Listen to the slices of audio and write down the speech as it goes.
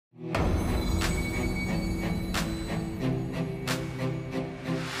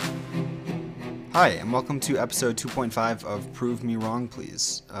Hi, and welcome to episode 2.5 of Prove Me Wrong,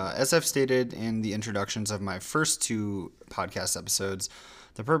 Please. As I've stated in the introductions of my first two podcast episodes,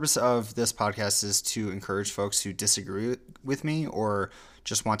 the purpose of this podcast is to encourage folks who disagree with me or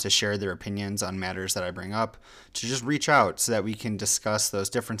just want to share their opinions on matters that I bring up to just reach out so that we can discuss those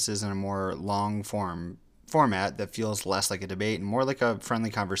differences in a more long format that feels less like a debate and more like a friendly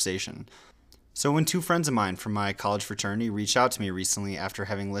conversation. So when two friends of mine from my college fraternity reached out to me recently after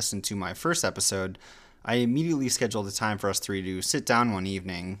having listened to my first episode, I immediately scheduled a time for us three to sit down one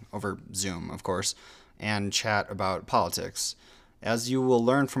evening, over Zoom, of course, and chat about politics. As you will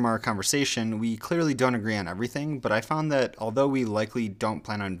learn from our conversation, we clearly don't agree on everything, but I found that although we likely don't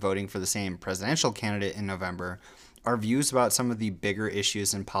plan on voting for the same presidential candidate in November, our views about some of the bigger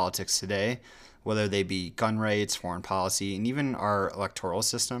issues in politics today, whether they be gun rights, foreign policy, and even our electoral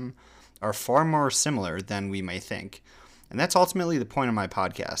system, are far more similar than we may think. And that's ultimately the point of my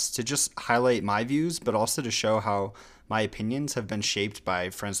podcast, to just highlight my views, but also to show how my opinions have been shaped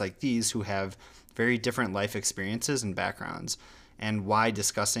by friends like these who have very different life experiences and backgrounds, and why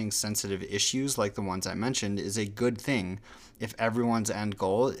discussing sensitive issues like the ones I mentioned is a good thing if everyone's end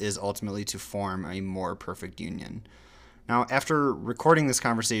goal is ultimately to form a more perfect union. Now, after recording this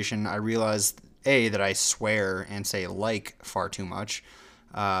conversation, I realized, A, that I swear and say like far too much,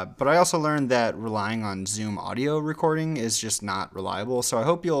 but I also learned that relying on Zoom audio recording is just not reliable, so I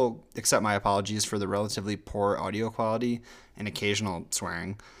hope you'll accept my apologies for the relatively poor audio quality and occasional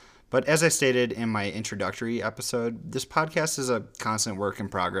swearing. But as I stated in my introductory episode, this podcast is a constant work in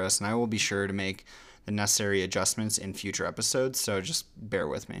progress, and I will be sure to make the necessary adjustments in future episodes, so just bear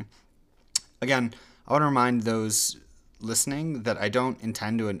with me. Again, I want to remind those listening that I don't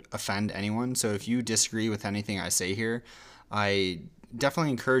intend to offend anyone, so if you disagree with anything I say here, I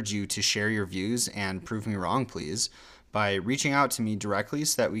definitely encourage you to share your views and prove me wrong, please, by reaching out to me directly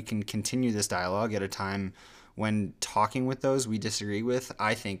so that we can continue this dialogue at a time when talking with those we disagree with,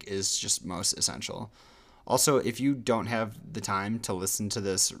 I think, is just most essential. Also, if you don't have the time to listen to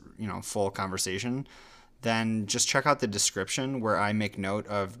this, full conversation, then just check out the description where I make note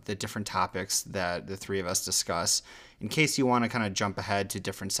of the different topics that the three of us discuss in case you want to kind of jump ahead to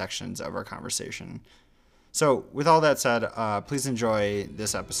different sections of our conversation. So, with all that said, please enjoy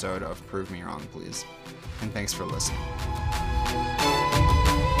this episode of Prove Me Wrong, Please. And thanks for listening.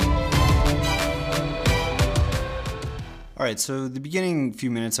 All right, so the beginning few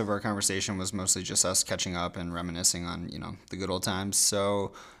minutes of our conversation was mostly just us catching up and reminiscing on, the good old times.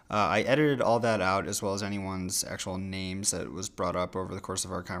 So I edited all that out as well as anyone's actual names that was brought up over the course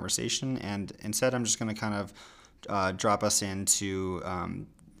of our conversation. And instead, I'm just going to kind of drop us into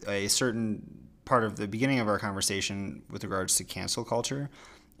a certain part of the beginning of our conversation with regards to cancel culture.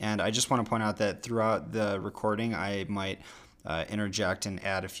 And I just want to point out that throughout the recording, I might interject and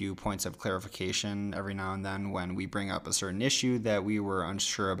add a few points of clarification every now and then when we bring up a certain issue that we were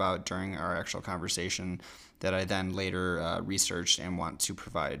unsure about during our actual conversation that I then later researched and want to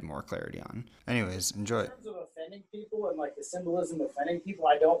provide more clarity on. Anyways, enjoy. In terms of offending people and like the symbolism of offending people,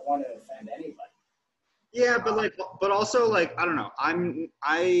 I don't want to offend anybody. Yeah, but also I don't know.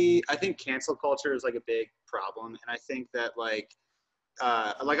 I think cancel culture is like a big problem, and I think that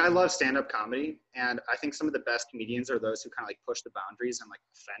I love stand-up comedy, and I think some of the best comedians are those who kind of push the boundaries and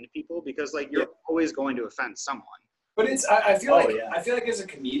offend people because you're always going to offend someone. But I feel like as a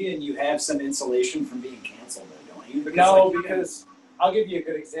comedian you have some insulation from being canceled, don't you? Because I'll give you a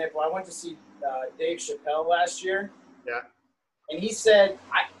good example. I went to see Dave Chappelle last year. Yeah. And he said,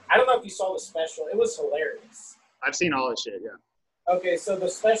 I don't know if you saw the special. It was hilarious. I've seen all this shit, yeah. Okay, so the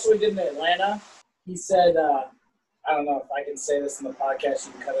special he did in Atlanta, he said, I don't know if I can say this in the podcast.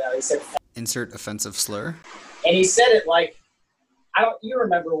 You can cut it out. He said, insert offensive slur. And he said it you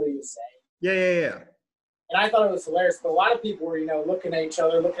remember what he was saying. Yeah. And I thought it was hilarious. But a lot of people were, looking at each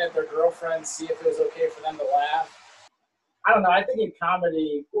other, looking at their girlfriends, see if it was okay for them to laugh. I don't know. I think in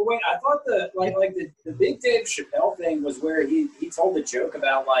comedy. Well, wait. I thought the big Dave Chappelle thing was where he told a joke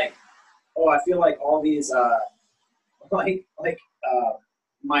about I feel like all these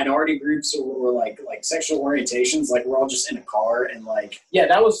minority groups or like sexual orientations, we're all just in a car and yeah,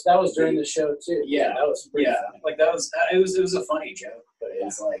 that was during the show too. Yeah, that was funny. It was a funny joke, but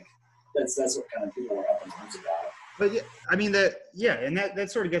it's that's what kind of people were up in arms about. But yeah, I mean and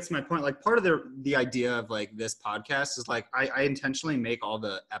that sort of gets to my point. Part of the idea of this podcast is I intentionally make all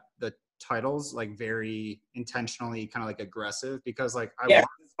the titles very intentionally kind of aggressive because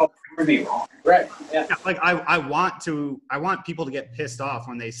Prove me wrong. Right. Yeah. I want people to get pissed off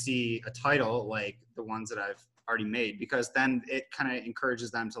when they see a title like the ones that I've already made, because then it kind of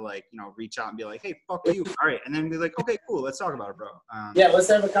encourages them to like, you know, reach out and be like, hey, fuck you. All right. And then be like, okay, cool. Let's talk about it, bro. Yeah, let's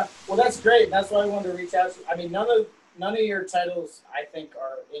have well, that's great. That's why I wanted to reach out to you. I mean, none of your titles, I think,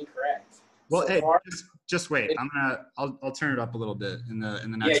 are incorrect. Well, so hey, far, just wait. I'll turn it up a little bit in the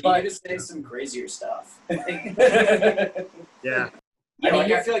next. Yeah, you just say some crazier stuff. Yeah. Yeah,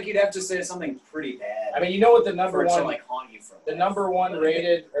 I feel like you'd have to say something pretty bad. I mean, you know what the number one, to, like, haunt you for the number one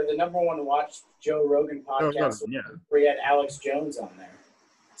rated or the number one watched Joe Rogan podcast, where he had Alex Jones on there.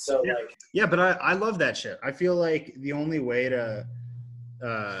 So yeah, but I love that shit. I feel like the only way to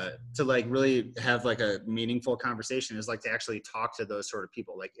like really have like a meaningful conversation is like to actually talk to those sort of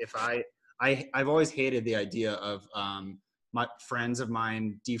people. Like if I've always hated the idea of my friends of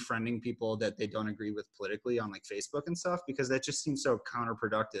mine defriending people that they don't agree with politically on like Facebook and stuff, because that just seems so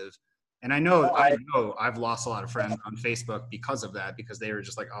counterproductive. And I know I've lost a lot of friends on Facebook because of that, because they were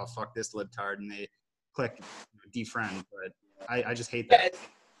just like, oh, fuck this libtard, and they click defriend. But I just hate that.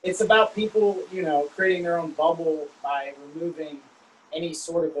 It's about people, you know, creating their own bubble by removing any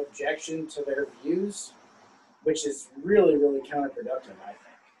sort of objection to their views, which is really, really counterproductive, I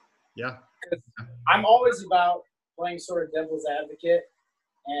think. Yeah. I'm always about playing sort of devil's advocate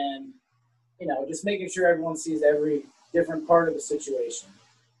and, you know, just making sure everyone sees every different part of the situation.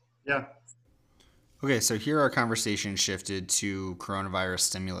 Yeah. Okay, so here our conversation shifted to coronavirus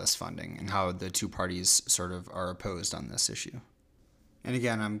stimulus funding and how the two parties sort of are opposed on this issue. And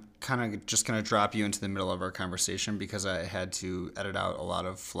again, I'm kind of just going to drop you into the middle of our conversation because I had to edit out a lot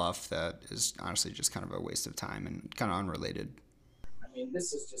of fluff that is honestly just kind of a waste of time and kind of unrelated. I mean,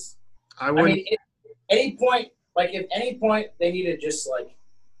 this is just... I mean, at any point, like if any point they need to just like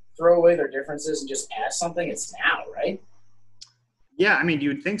throw away their differences and just ask something, it's now, right? Yeah, I mean, you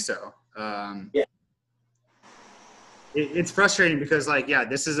would think so. Yeah. It's frustrating because, like, yeah,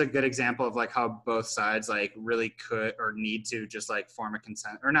 this is a good example of like how both sides like really could or need to just like form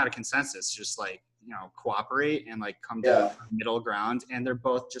a not a consensus, just like, you know, cooperate and like come to a middle ground, and they're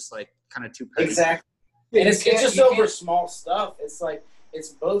both just like kind of too petty. Exactly. And it's just over small stuff. It's like it's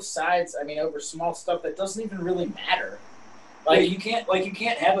both sides. I mean, over small stuff that doesn't even really matter. Like you can't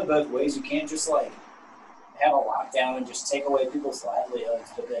have it both ways. You can't just like have a lockdown and just take away people's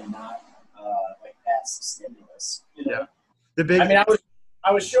livelihoods, but then not like pass the stimulus. You know? Yeah. I mean,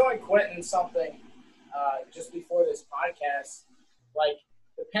 I was showing Quentin something just before this podcast. Like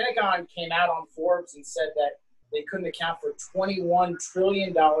the Pentagon came out on Forbes and said that they couldn't account for $21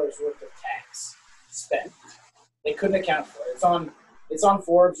 trillion worth of tax spent. They couldn't account for it. It's on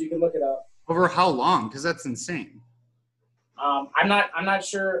Forbes. You can look it up. Over how long? Because that's insane. I'm not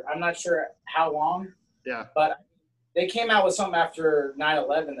sure how long. Yeah. But they came out with something after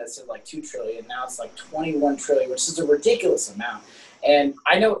 9/11 that said like $2 trillion. Now it's like $21 trillion, which is a ridiculous amount. And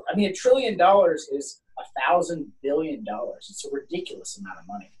 $1 trillion is $1,000 billion. It's a ridiculous amount of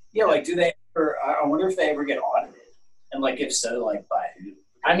money. Yeah. Like, do they ever? I wonder if they ever get audited, and like if so, like by who?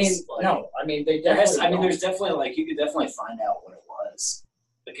 I mean, like, no. I mean, they definitely. There's definitely like you could definitely find out what it was.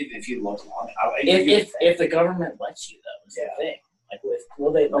 Like if you look long. If the government lets you, though, is the thing. Like,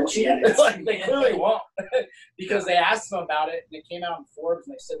 will they let you? It's like they clearly won't, because they asked them about it and it came out in Forbes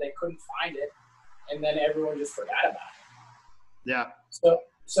and they said they couldn't find it, and then everyone just forgot about it. Yeah.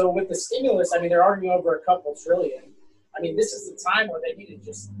 So with the stimulus, I mean, they're arguing over a couple trillion. I mean, this is the time where they need to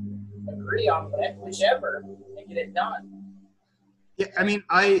just agree on whichever and get it done. Yeah, I mean,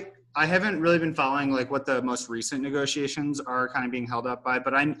 I haven't really been following like what the most recent negotiations are kind of being held up by,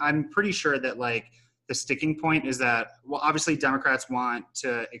 but I'm pretty sure that like the sticking point is that, well, obviously Democrats want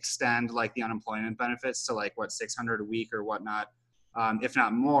to extend like the unemployment benefits to like what, $600 a week or whatnot, if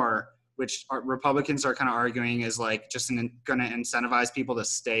not more, which Republicans are kind of arguing is like just going to incentivize people to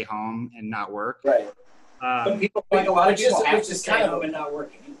stay home and not work. Right. But people, like a lot of people have to stay home and not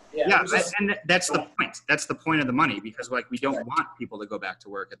working. Yeah, and that's the point. That's the point of the money, because like we don't want people to go back to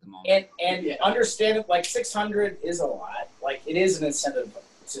work at the moment. And understand it, like 600 is a lot. Like it is an incentive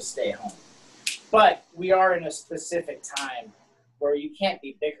to stay home. But we are in a specific time where you can't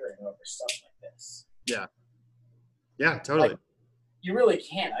be bickering over stuff like this. Yeah. Yeah, totally. Like, you really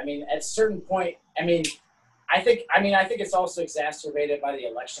can't. I mean, at a certain point, I think it's also exacerbated by the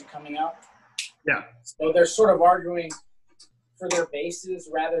election coming up. Yeah. So they're sort of arguing for their bases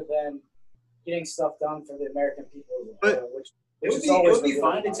rather than getting stuff done for the American people as a whole, which it would be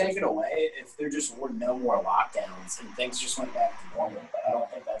fine to take it away if there just were no more lockdowns and things just went back to normal, but I don't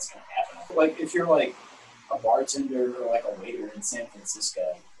think that's going to happen. Like, if you're, like, a bartender or, like, a waiter in San Francisco,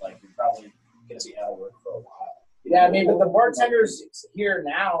 like, you're probably going to be out of work for a while. Yeah, I mean, but the bartenders here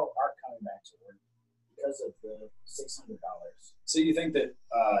now are coming back to work because of the $600. So you think that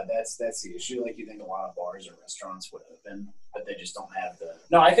that's the issue? Like, you think a lot of bars or restaurants would open, but they just don't have the.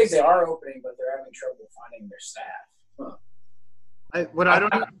 No, I think they are opening, but they're having trouble finding their staff.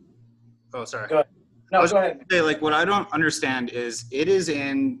 Oh, sorry. Go ahead. No, go ahead. Say, like, what I don't understand is it is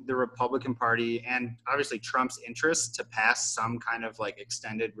in the Republican Party and obviously Trump's interest to pass some kind of like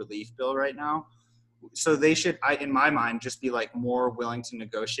extended relief bill right now. So they should, in my mind, just be like more willing to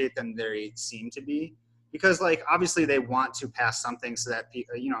negotiate than they seem to be, because like obviously they want to pass something so that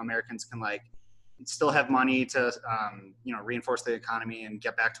Americans can like still have money to reinforce the economy and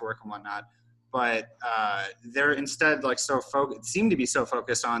get back to work and whatnot. But they're instead like seem to be so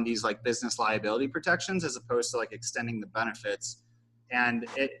focused on these like business liability protections as opposed to like extending the benefits. And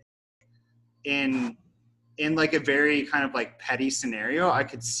it in like a very kind of like petty scenario, I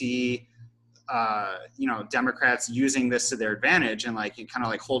could see Democrats using this to their advantage and like kind of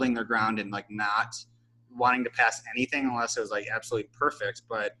like holding their ground and like not wanting to pass anything unless it was like absolutely perfect.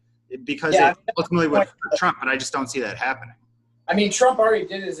 But because it ultimately would hurt Trump, but I just don't see that happening. I mean, Trump already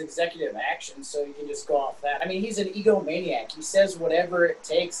did his executive action, so you can just go off that. I mean, he's an egomaniac. He says whatever it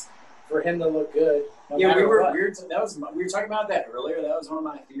takes for him to look good. We were talking about that earlier. That was one of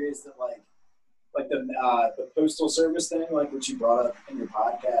my theories that like the postal service thing, like what you brought up in your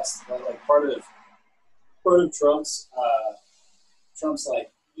podcast, that like part of Trump's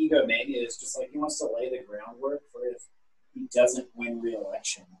like egomania is just like he wants to lay the groundwork for if he doesn't win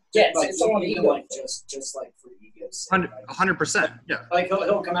re-election. Yeah, like, it's all ego. Like just like for ego's sake. 100%. Yeah. Like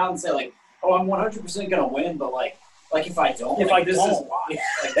he'll come out and say like, "Oh, I'm 100% gonna win," but like if I don't, this is why.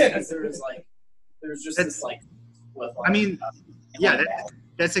 Like, because there's just this like.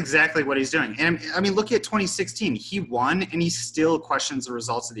 That's exactly what he's doing. And I mean, look at 2016. He won, and he still questions the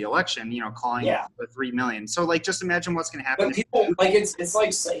results of the election. Calling for 3 million. So, like, just imagine what's going to happen. But people, like, it's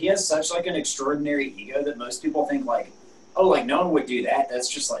like he has such like an extraordinary ego that most people think like, oh, like no one would do that. That's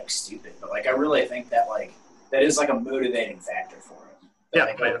just like stupid. But like, I really think that like that is like a motivating factor for him.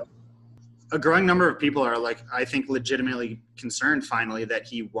 But, a growing number of people are like, I think, legitimately concerned finally that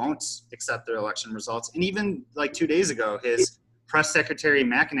he won't accept their election results. And even like 2 days ago, his press secretary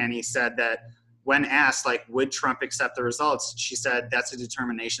McEnany said that when asked, like, would Trump accept the results, she said that's a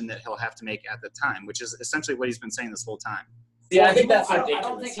determination that he'll have to make at the time, which is essentially what he's been saying this whole time. Yeah, I think that's ridiculous. I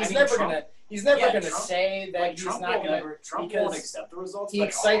don't think he's never gonna say that like, he's Trump not gonna Trump won't accept the results. He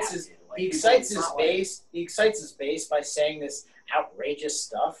excites his base by saying this outrageous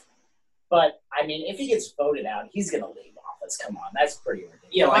stuff. But I mean, if he gets voted out, he's gonna leave office. Come on, that's pretty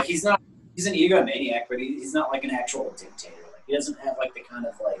ridiculous. Yeah, like he's an egomaniac, but he's not like an actual dictator. Like he doesn't have like the kind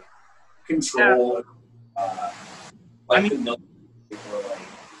of like control, the military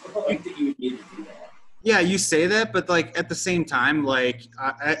or like that you would need to do that. Yeah, you say that, but like at the same time, like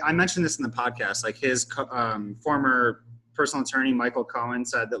I mentioned this in the podcast, like his former personal attorney Michael Cohen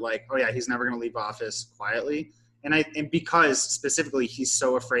said that like, oh yeah, he's never going to leave office quietly, and because specifically he's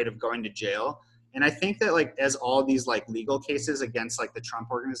so afraid of going to jail. And I think that like as all these like legal cases against like the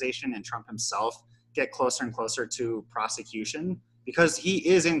Trump organization and Trump himself get closer and closer to prosecution, because he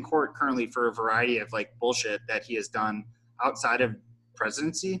is in court currently for a variety of like bullshit that he has done outside of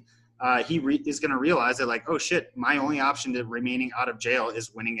presidency. He is going to realize that like, oh shit, my only option to remaining out of jail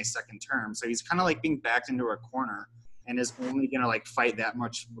is winning a second term. So he's kind of like being backed into a corner and is only going to like fight that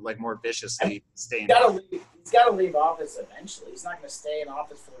much like more viciously. He's got to leave office eventually. He's not going to stay in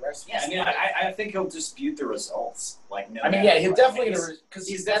office for the rest of his life. I think he'll dispute the results. Like, no. He'll definitely because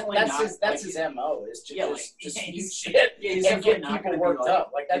that's his MO is to just speak shit and get people worked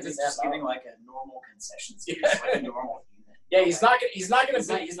up. Like that's his just MO. Giving like a normal concession speech, like a normal human. Yeah, he's not going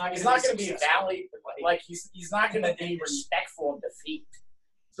to be valley. Like he's not going to be respectful of defeat.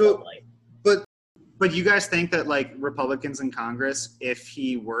 So, but you guys think that like Republicans in Congress, if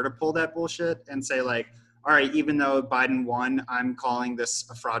he were to pull that bullshit and say like, all right, even though Biden won, I'm calling this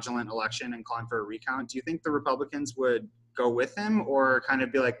a fraudulent election and calling for a recount, do you think the Republicans would go with him or kind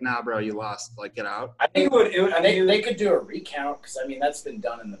of be like, nah, bro, you lost, like get out? I think they could do a recount because I mean that's been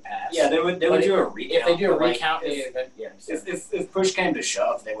done in the past. Yeah, they would do a recount. If they do a recount, if push came to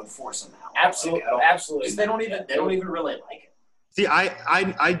shove, they would force him out. Absolutely, absolutely. Because they don't even really like him. See,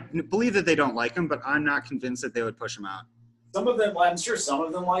 I believe that they don't like him, but I'm not convinced that they would push him out. Some of them, I'm sure some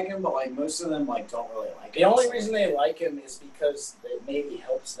of them like him, but like most of them like don't really like him. The only reason they like him is because it maybe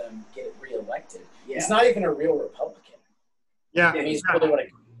helps them get reelected. Yeah. He's not even a real Republican. Yeah, and he's really what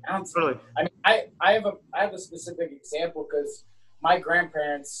it counts. Totally. I mean, I have a specific example because my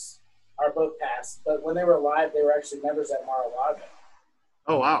grandparents are both passed, but when they were alive, they were actually members at Mar-a-Lago.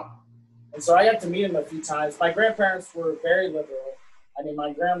 Oh wow. And so I got to meet him a few times. My grandparents were very liberal. I mean,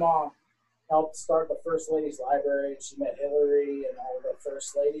 my grandma helped start the First Ladies Library. She met Hillary and all the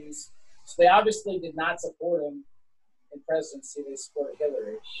First Ladies. So they obviously did not support him in presidency. They supported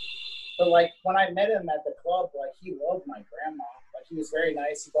Hillary. But like when I met him at the club, like he loved my grandma. Like he was very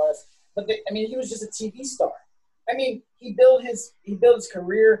nice. He was, but he was just a TV star. I mean, he built his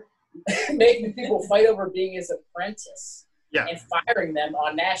career making people fight over being his apprentice and firing them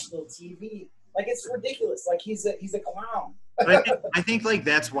on national TV. Like it's ridiculous. Like he's a clown. I think like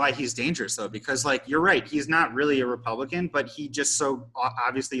that's why he's dangerous though, because like you're right, he's not really a Republican, but he just so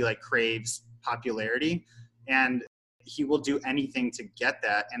obviously like craves popularity, and he will do anything to get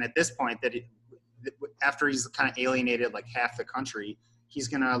that. And at this point, after he's kind of alienated like half the country, he's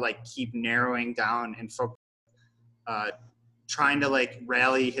gonna like keep narrowing down and trying to like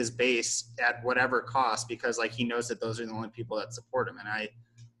rally his base at whatever cost, because like he knows that those are the only people that support him. And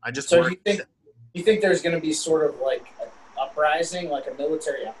I just so you think there's going to be sort of like an uprising, like a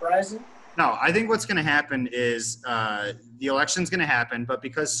military uprising? No, I think what's going to happen is the election's going to happen, but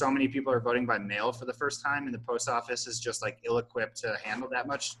because so many people are voting by mail for the first time and the post office is just like ill-equipped to handle that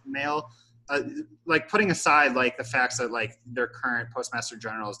much mail, like putting aside like the facts that like their current postmaster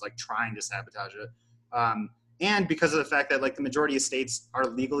general is like trying to sabotage it, and because of the fact that like the majority of states are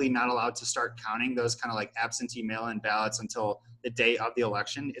legally not allowed to start counting those kind of like absentee mail-in ballots until the day of the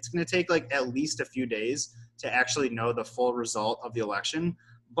election, it's going to take like at least a few days to actually know the full result of the election.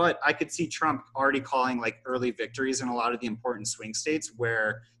 But I could see Trump already calling like early victories in a lot of the important swing states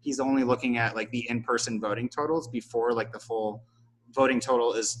where he's only looking at like the in-person voting totals before like the full voting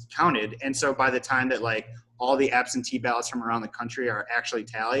total is counted. And so by the time that like all the absentee ballots from around the country are actually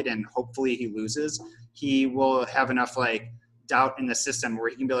tallied and hopefully he loses, he will have enough like doubt in the system where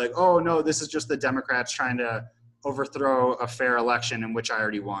he can be like, oh no, this is just the Democrats trying to overthrow a fair election in which I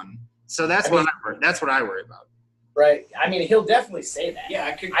already won. So that's what I worry about. Right. I mean, he'll definitely say that.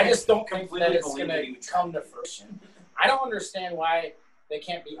 Yeah, I just don't think that it's going to come to fruition. I don't understand why they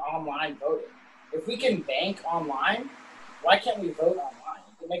can't be online voting. If we can bank online, why can't we vote online?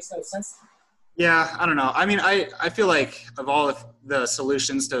 It makes no sense to me. Yeah, I don't know. I mean, I feel like of all of the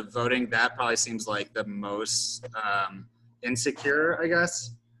solutions to voting, that probably seems like the most insecure, I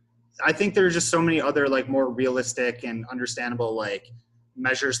guess. I think there are just so many other like more realistic and understandable like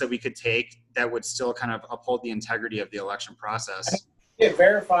measures that we could take that would still kind of uphold the integrity of the election process. Get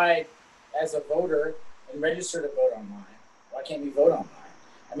verified as a voter and register to vote online. Why can't we vote online?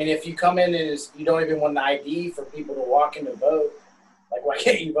 I mean, if you come in and you don't even want an ID for people to walk in to vote, like why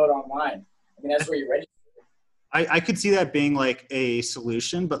can't you vote online? I mean, that's where you register. I could see that being like a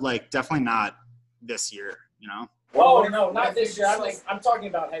solution, but like definitely not this year, you know? Oh, no, not this year. I'm talking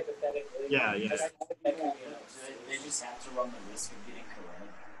about hypothetically. Yeah. They just have to run the risk of getting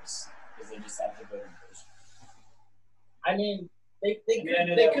coronavirus because they just have to vote in person. I mean, they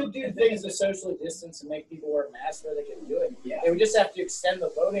could do things to socially distance and make people wear masks where they can do it. Yeah. They would just have to extend the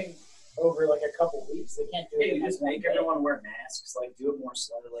voting over like a couple weeks. They can't do it. You just make everyone wear masks, like do it more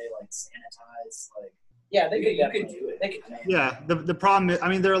slowly, like sanitize, like. Yeah, you could do it. They could. Yeah, the problem is, I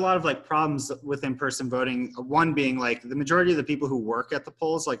mean, there are a lot of like problems with in-person voting. One being like the majority of the people who work at the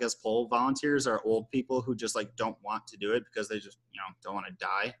polls, like as poll volunteers, are old people who just like don't want to do it because they just don't want to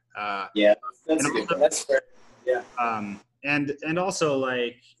die. Yeah, that's a good point. That's fair. Yeah. And also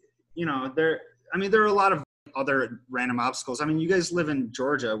like there are a lot of other random obstacles. I mean, you guys live in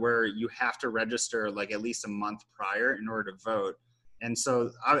Georgia where you have to register like at least a month prior in order to vote. And so,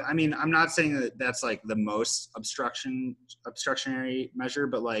 I mean, I'm not saying that that's like the most obstructionary measure,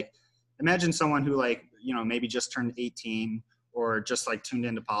 but like, imagine someone who like, maybe just turned 18 or just like tuned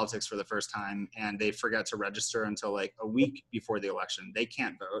into politics for the first time and they forget to register until like a week before the election. They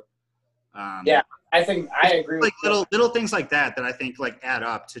can't vote. Yeah, I think I agree. Like little things like that I think like add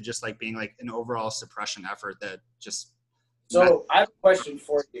up to just like being like an overall suppression effort that just. So I have a question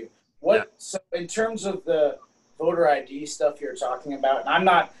for you. So in terms of the voter ID stuff you're talking about, and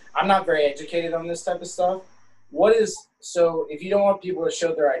I'm not very educated on this type of stuff. So if you don't want people to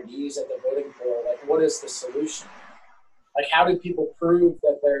show their IDs at the voting poll, like what is the solution? Like how do people prove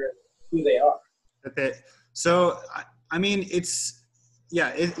that they're who they are? So I mean,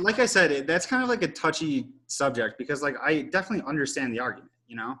 like I said, that's kind of like a touchy subject because like I definitely understand the argument.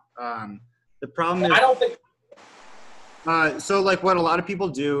 The problem is I don't think. So like what a lot of people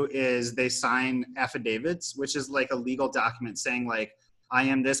do is they sign affidavits, which is like a legal document saying like, I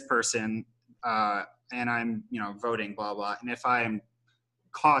am this person and I'm, voting, blah, blah. And if I am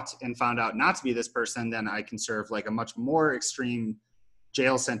caught and found out not to be this person, then I can serve like a much more extreme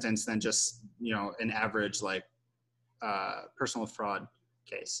jail sentence than just, an average like personal fraud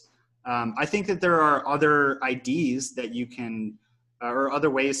case. I think that there are other IDs that you can or other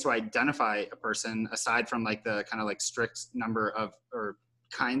ways to identify a person aside from like the kind of like strict number of or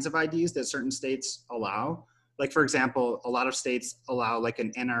kinds of IDs that certain states allow. Like, for example, a lot of states allow like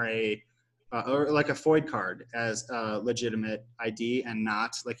an NRA or like a FOID card as a legitimate ID and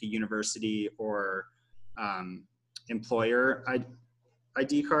not like a university or employer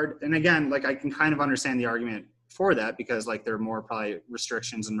ID card. And again, like I can kind of understand the argument for that because like there are more probably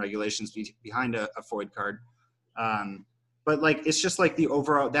restrictions and regulations behind a FOID card. But like, it's just like the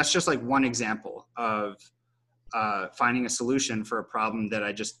overall, that's just like one example of finding a solution for a problem that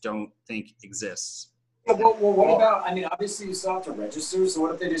I just don't think exists. Well, what about, I mean, obviously you still have to register, so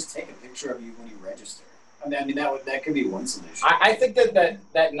what if they just take a picture of you when you register? I mean that could be one solution. I think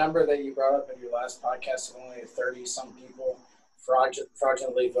that number that you brought up in your last podcast of only 30-some people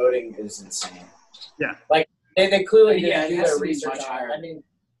fraudulently voting is insane. Yeah. Like, they clearly didn't do it has their to be research much on higher. it. I mean,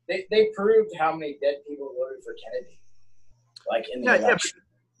 they proved how many dead people voted for Kennedy. Like, in the election.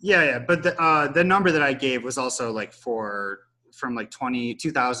 But the number that I gave was also like from like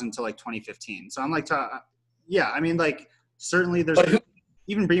 2000 to like 2015. So I'm like, I mean, like certainly there's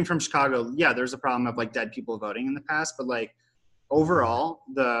even being from Chicago. Yeah, there's a problem of like dead people voting in the past, but like overall,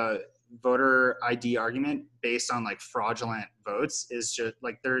 the voter ID argument based on like fraudulent votes is just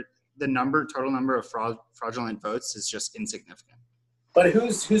like the total number of fraudulent votes is just insignificant. But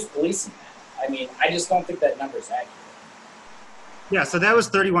who's policing that? I mean, I just don't think that number's accurate. Yeah, so that was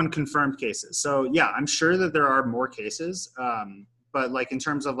 31 confirmed cases. So yeah, I'm sure that there are more cases, but like in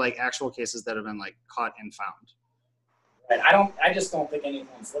terms of like actual cases that have been like caught and found. Right. I just don't think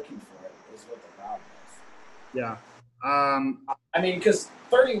anyone's looking for it. Is what the problem is. Yeah. I mean, because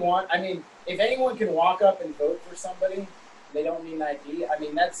 31. I mean, if anyone can walk up and vote for somebody, and they don't need an ID. I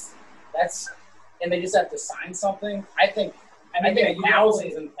mean, that's, and they just have to sign something. I think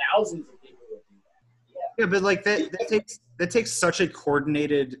thousands and thousands of people would do that. Yeah, but like that takes such a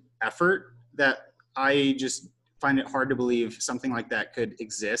coordinated effort that I just find it hard to believe something like that could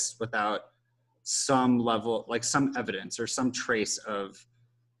exist without some level, like some evidence or some trace of.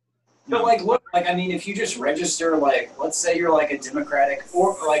 But like, look, like I mean, if you just register, like, let's say you're like a Democratic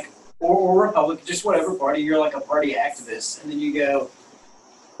or Republican, just whatever party, you're like a party activist, and then you go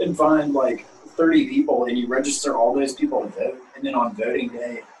and find like 30 people, and you register all those people to vote, and then on voting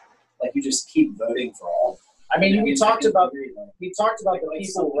day, like you just keep voting for all of them. I mean, we talked about the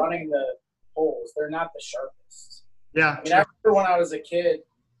people running the polls. They're not the sharpest. Yeah. I mean, I remember when I was a kid,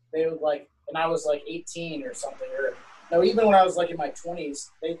 they would like, and I was like 18 or something, or no, even when I was like in my 20s,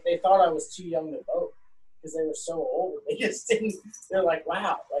 they thought I was too young to vote because they were so old. They just didn't. They're like,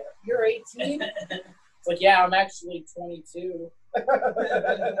 wow, like you're 18. It's like, yeah, I'm actually 22.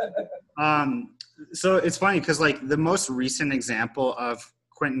 So it's funny because like the most recent example of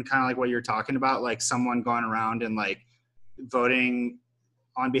Quentin, kind of like what you're talking about, like someone going around and like voting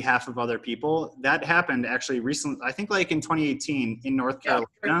on behalf of other people, that happened actually recently. I think like in 2018 in North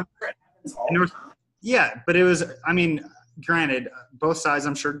Carolina. Yeah, but it was, I mean, granted, both sides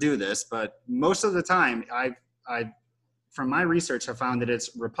I'm sure do this, but most of the time I from my research have found that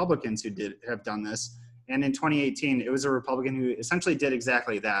it's Republicans who have done this. And in 2018, it was a Republican who essentially did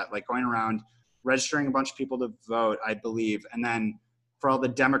exactly that, like going around registering a bunch of people to vote, I believe. And then for all the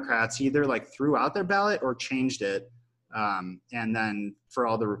Democrats, he either like threw out their ballot or changed it. And then for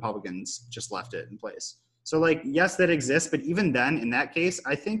all the Republicans, just left it in place. So like, yes, that exists. But even then, in that case,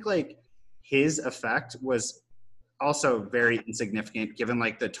 I think like his effect was also very insignificant given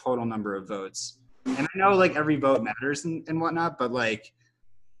like the total number of votes. And I know like every vote matters and whatnot, but like,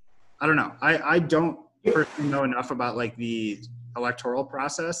 I don't know. I don't personally know enough about like the electoral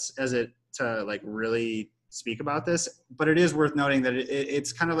process as it to like really speak about this, but it is worth noting that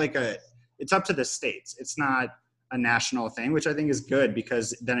it's kind of like it's up to the states. It's not a national thing, which I think is good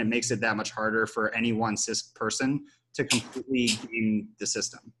because then it makes it that much harder for any one person to completely game the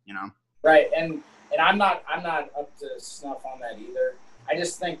system, you know? Right. And I'm not up to snuff on that either. I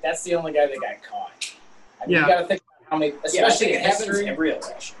just think that's the only guy that got caught. I mean, you got to think about how many, especially in history. Every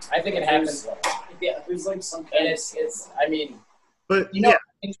election. I think it happens. Yeah, there's like some kind and of it's. I mean, but you know,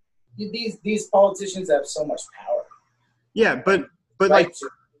 these politicians have so much power. Yeah, but like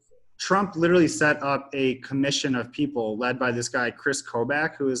Trump literally set up a commission of people led by this guy Chris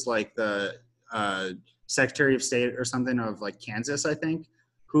Kobach, who is like the Secretary of State or something of like Kansas, I think,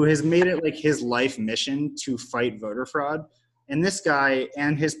 who has made it like his life mission to fight voter fraud. And this guy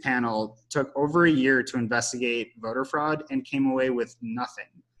and his panel took over a year to investigate voter fraud and came away with nothing.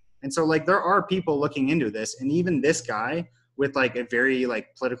 And so like there are people looking into this, and even this guy with like a very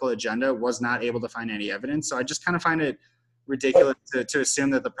like political agenda was not able to find any evidence. So I just kind of find it ridiculous to assume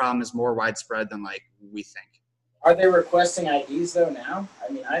that the problem is more widespread than like we think. Are they requesting IDs though now? I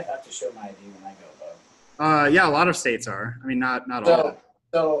mean, I have to show my ID when I go vote. Yeah, a lot of states are. I mean, not all.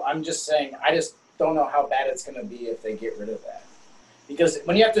 So I'm just saying, I just don't know how bad it's going to be if they get rid of that. Because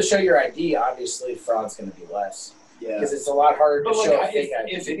when you have to show your ID, obviously fraud's going to be less. Yeah. Because it's a lot harder to show a if, fake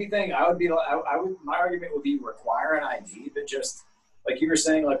ID. if anything, I would my argument would be require an ID, but just like you were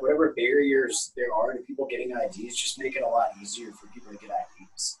saying, like whatever barriers there are to people getting IDs, just make it a lot easier for people to get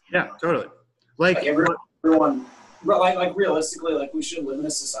IDs. Yeah, totally. Like everyone, like realistically, like we should live in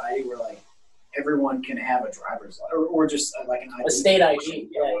a society where like everyone can have a driver's license or just like an ID. A state ID.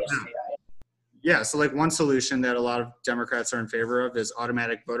 Yeah. Yeah, so like one solution that a lot of Democrats are in favor of is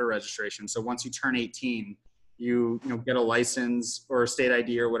automatic voter registration. So once you turn 18, you get a license or a state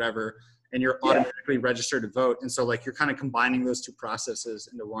ID or whatever, and you're automatically registered to vote. And so like you're kind of combining those two processes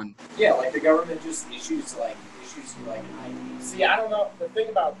into one. Yeah, like the government just issues you like an ID. See, I don't know. The thing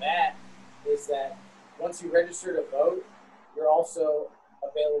about that is that once you register to vote, you're also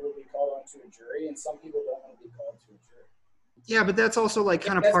available to be called onto a jury, and some people don't want to be called to a jury. Yeah, but that's also like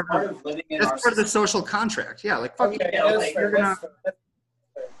kind of part of living in that's part of the social contract. Yeah, like fuck Okay, yeah, that's like fair. you're gonna.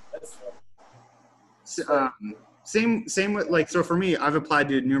 That's fair. Same with like, so for me, I've applied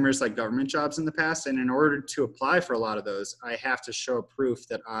to numerous like government jobs in the past, and in order to apply for a lot of those, I have to show proof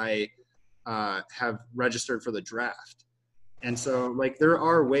that I have registered for the draft. And so like there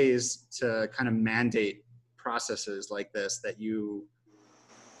are ways to kind of mandate processes like this that you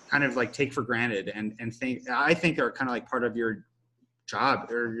kind of like take for granted and I think are kind of like part of your job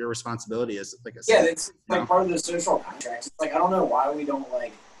or your responsibility as like a it's like part of the social contracts. It's like I don't know why we don't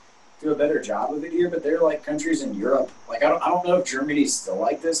like do a better job of it here, but there are like countries in Europe. Like I don't know if Germany's still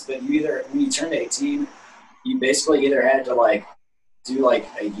like this, but you either when you turned 18, you basically either had to like do like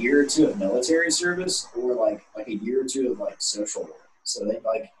a year or two of military service or like a year or two of like social work. So they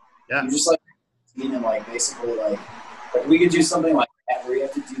like you just like and like basically like we could do something like that where you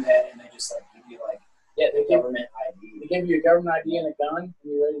have to do that and they just like give you like the government ID. They give you a government ID and a gun and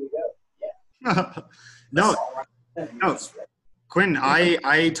you're ready to go. No. Quinn,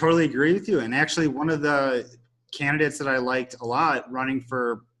 I totally agree with you. And actually one of the candidates that I liked a lot running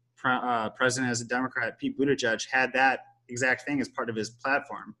for president as a Democrat, Pete Buttigieg, had that exact thing as part of his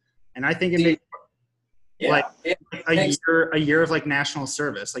platform. And I think it makes a year of like national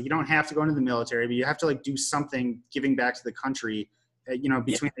service. Like you don't have to go into the military, but you have to like do something giving back to the country,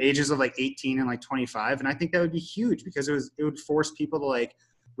 between the ages of like 18 and like 25. And I think that would be huge because it would force people to like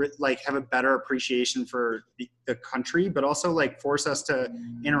have a better appreciation for the country, but also like force us to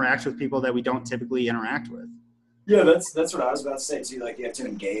interact with people that we don't typically interact with. Yeah, that's what I was about to say too. Like you have to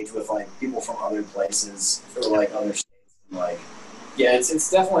engage with like people from other places or like other states. And, like, it's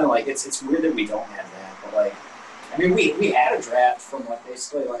definitely like it's weird that we don't have that. But like, I mean, we had a draft from like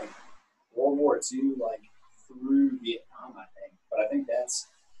basically like World War II like through Vietnam, I think. But I think it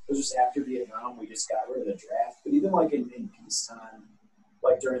was just after Vietnam we just got rid of the draft. But even like in peacetime,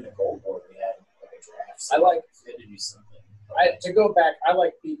 like during the Cold War, we had like a draft. So we had to do something. To go back, I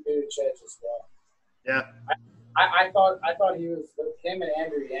like Pete Buttigieg as well. Yeah. I thought he was him and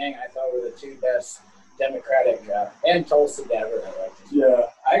Andrew Yang. I thought were the two best Democratic and Tulsi Gabbard. I liked him. Yeah,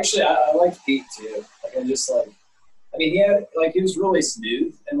 I liked Pete too. Like he was really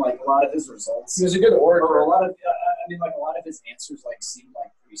smooth and like a lot of his results. He was a good orator. A lot of a lot of his answers like seemed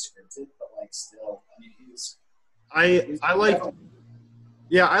like pretty scripted, but like still, I mean, he was. I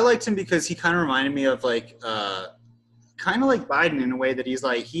liked him because he kind of reminded me of like. Kind of like Biden in a way that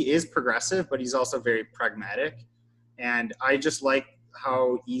he is progressive, but he's also very pragmatic. And I just like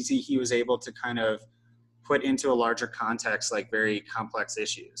how easy he was able to kind of put into a larger context, like very complex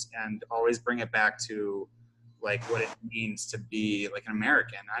issues and always bring it back to like what it means to be like an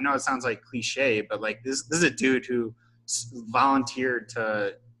American. I know it sounds like cliche, but like this is a dude who volunteered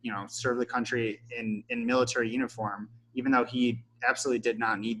to, serve the country in military uniform, even though he absolutely did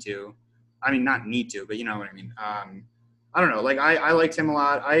not need to. I mean, not need to, but you know what I mean? I don't know. Like I liked him a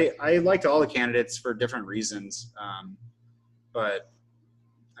lot. I liked all the candidates for different reasons. But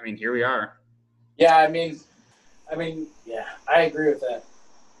I mean, here we are. Yeah. I mean, yeah, I agree with that.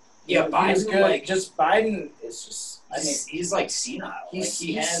 Yeah. Biden's good. Like, Biden is just, he's like senile.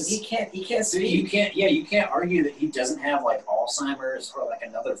 He can't speak. You can't argue that he doesn't have like Alzheimer's or like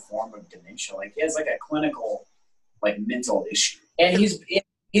another form of dementia. Like he has like a clinical, like mental issue. And he's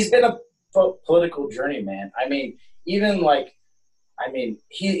been a political journeyman. I mean, he's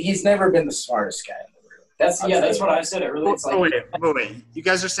never been the smartest guy in the room. That's what I said earlier. Wait. You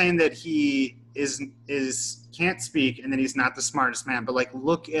guys are saying that he is can't speak and that he's not the smartest man, but like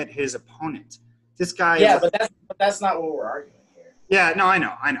look at his opponent. This guy. Yeah, but that's not what we're arguing here. Yeah, no, I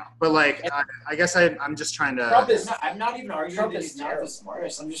know, but like, I guess I'm just trying to. I'm not even arguing Trump that is he's not terrible. the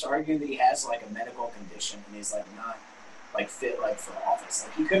smartest. I'm just arguing that he has like a medical condition and he's like not like fit like for office.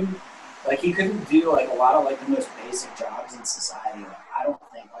 Like he couldn't do like a lot of like the most basic jobs in society. Like I don't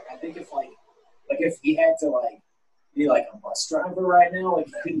think I think if if he had to like be like a bus driver right now, like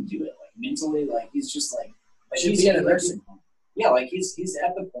he couldn't do it. Like mentally, like he's just like Should he's be in a nursing home. yeah, like he's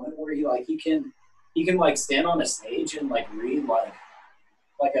at the point where he can like stand on a stage and like read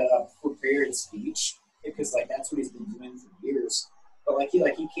like a prepared speech because like that's what he's been doing for years. But like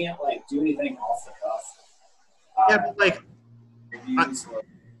he can't like do anything off the cuff. Yeah, but like reviews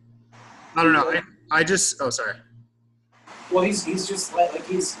I don't know. I just sorry. well, he's just like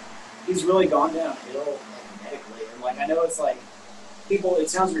he's really gone downhill like, medically, and like I know it's like people. It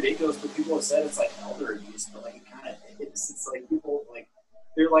sounds ridiculous, but people have said it's like elder abuse, but like it kind of is. It's like people like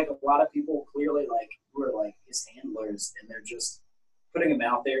there are like a lot of people clearly like who are like his handlers, and they're just putting him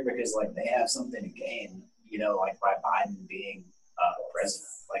out there because like they have something to gain, you know, like by Biden being president.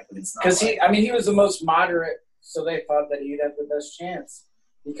 Like, but it's not Because like, he was the most moderate, so they thought that he'd have the best chance.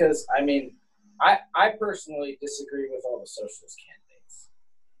 Because I mean, I personally disagree with all the socialist candidates.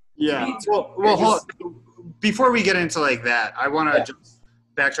 Yeah. Well, before we get into like that, I want to just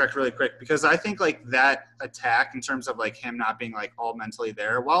backtrack really quick because I think like that attack in terms of like him not being like all mentally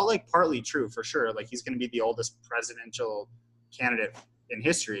there, while like partly true for sure, like he's going to be the oldest presidential candidate in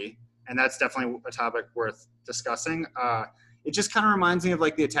history, and that's definitely a topic worth discussing. It just kind of reminds me of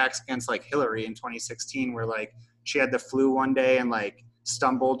like the attacks against like Hillary in 2016, where like she had the flu one day and like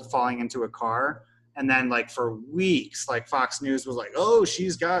stumbled falling into a car. And then, like, for weeks, like, Fox News was like, oh,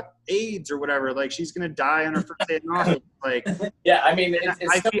 she's got AIDS or whatever. Like, she's going to die on her first day in office. Like, yeah, I mean,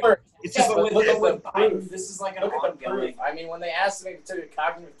 it's similar. It's just but look at with the Biden, proof. this is like an Look at the ongoing. proof. I mean, when they asked him if he took a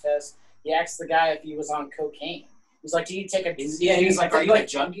cognitive test, he asked the guy if he was on cocaine. He's like, "Did you take a?" Yeah, he was like, "Are you a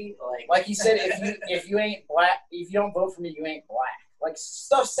junkie?" Like he said, if you ain't black, if you don't vote for me, you ain't black. Like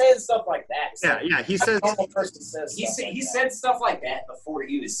saying stuff like that. Yeah. He says a normal person says. He said stuff like that before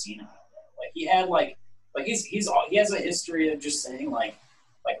he was senile. Like he had like he has a history of just saying like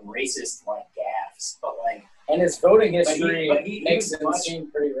racist like gaffes, but like and his voting history he makes was him much-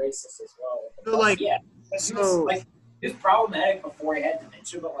 seem pretty racist as well. So, like, yeah. But he was problematic before he had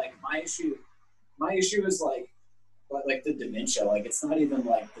dementia, but like my issue is like the dementia. Like it's not even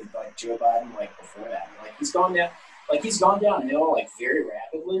like Joe Biden like before that. Like he's gone downhill like very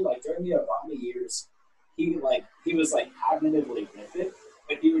rapidly. Like during the Obama years, he was like cognitively with it,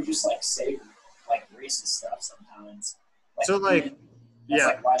 but he would just like say like racist stuff sometimes.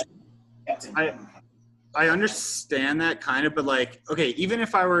 I understand that kind of, but like, okay, even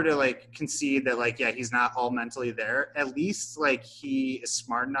if I were to like concede that like, yeah, he's not all mentally there, at least like he is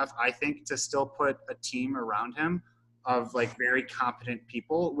smart enough, I think, to still put a team around him of like very competent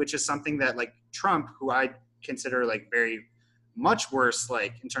people, which is something that like Trump, who I consider like very much worse,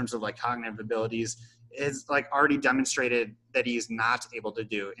 like in terms of like cognitive abilities, is like already demonstrated that he is not able to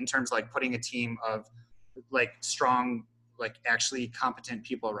do in terms of like putting a team of like strong, like actually competent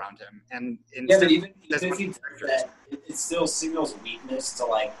people around him. And but even if he does that, it still signals weakness to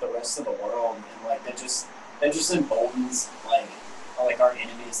like the rest of the world, and like that just emboldens like our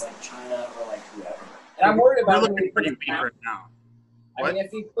enemies like China or like whoever. And I'm worried about looking pretty weak right now. I mean,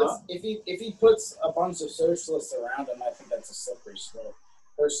 if he puts a bunch of socialists around him, I think that's a slippery slope.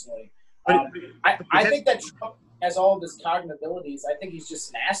 Personally, I think that Trump has all of his cognitive abilities. I think he's just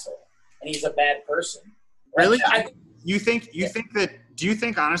an asshole and he's a bad person. Really? Do you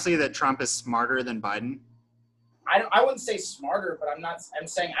think honestly that Trump is smarter than Biden? I wouldn't say smarter, but I'm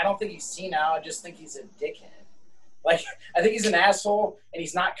saying I don't think he's senile. I just think he's a dickhead. Like, I think he's an asshole and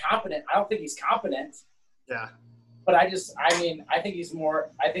he's not competent. I don't think he's competent. Yeah. But I think he's more,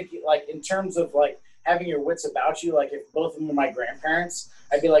 like, in terms of, like, having your wits about you, like, if both of them were my grandparents,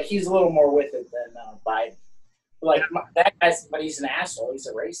 I'd be like, he's a little more with it than Biden. Like, that guy's, but he's an asshole. He's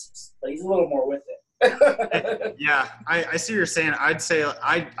a racist. But he's a little more with it. Yeah, I see what you're saying. I'd say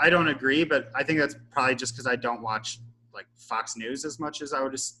I don't agree, but I think that's probably just because I don't watch like Fox News as much as I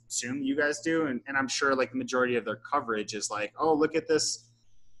would assume you guys do, and I'm sure like the majority of their coverage is like, oh, look at this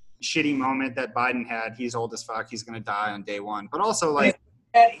shitty moment that Biden had. He's old as fuck. He's gonna die on day one. But also like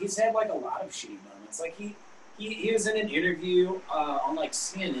he's had like a lot of shitty moments. Like he was in an interview on like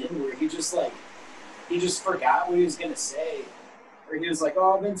CNN where he just forgot what he was gonna say. Or he was like,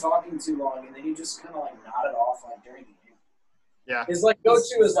 "Oh, I've been talking too long," and then he just kind of like nodded off like during the interview. Yeah. His like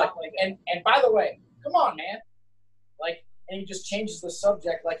go-to is like, and by the way, come on, man, like, and he just changes the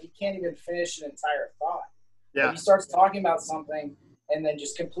subject, like he can't even finish an entire thought. Yeah. Like, he starts talking about something, and then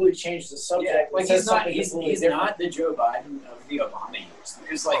just completely change the subject. Yeah, like says he's not something he's, completely he's different. not the Joe Biden of the Obama years.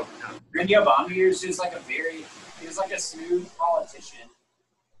 Because like during the Obama years, he was like a smooth politician,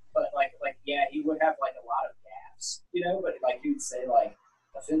 but like yeah, he would have like a lot of gaffes, you know. But like he would say like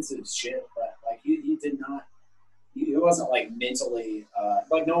offensive shit, but like he did not. He wasn't like mentally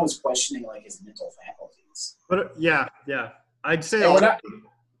like no one's questioning like his mental faculties. But yeah, I'd say And we're not-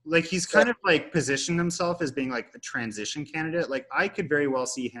 like he's kind of like positioned himself as being like a transition candidate. Like I could very well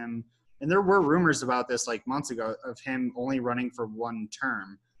see him, and there were rumors about this like months ago of him only running for one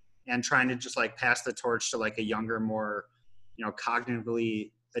term and trying to just like pass the torch to like a younger, more, you know,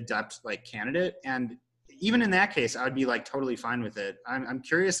 cognitively adept like candidate. And even in that case, I would be like totally fine with it. I'm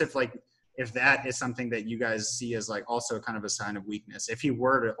curious if that is something that you guys see as like also kind of a sign of weakness. If he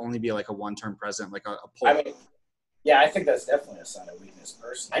were to only be like a one-term president, like a poll. I mean, yeah, I think that's definitely a sign of weakness,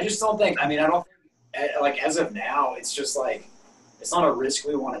 personally. I just don't think. I mean, I don't think, like as of now, it's just like it's not a risk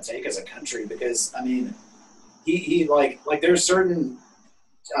we want to take as a country because I mean, he like there's certain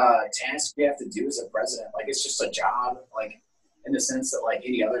tasks you have to do as a president. Like it's just a job, like in the sense that like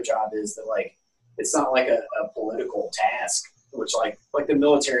any other job is that like it's not like a political task, which like the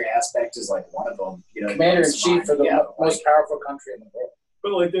military aspect is like one of them. You know, Commander in chief for the most powerful country in the world.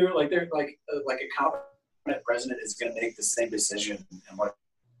 But like they're a competent president is going to make the same decision in like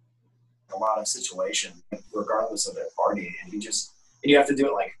a lot of situations, regardless of their party, and you have to do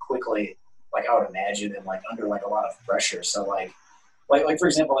it like quickly, like I would imagine, and like under like a lot of pressure. So like for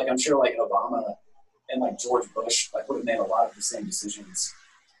example, like I'm sure like Obama and like George Bush like would have made a lot of the same decisions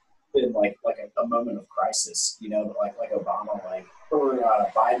in like a moment of crisis, you know, but like Obama or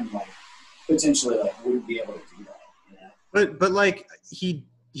Biden like potentially like wouldn't be able to do that, you know. But like he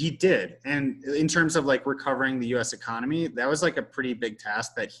did, and in terms of like recovering the U.S. economy, that was like a pretty big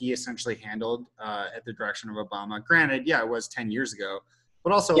task that he essentially handled at the direction of Obama. Granted, yeah, it was 10 years ago,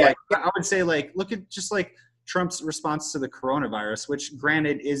 but also like I would say like look at just like Trump's response to the coronavirus, which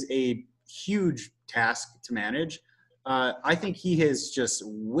granted is a huge task to manage. I think he has just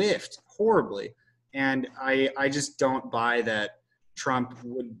whiffed horribly, and I just don't buy that Trump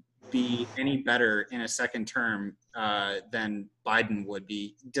would be any better in a second term than Biden would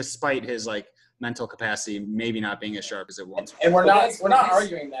be, despite his like mental capacity maybe not being as sharp as it once. And we're not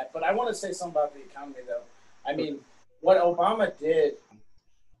arguing that, but I want to say something about the economy though. I mean, what Obama did,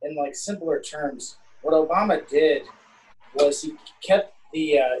 in like simpler terms, what Obama did was he kept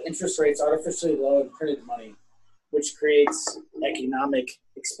the interest rates artificially low and printed money, which creates economic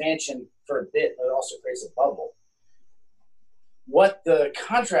expansion for a bit, but it also creates a bubble. What the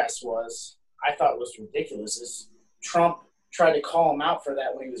contrast was, I thought was ridiculous, is Trump tried to call him out for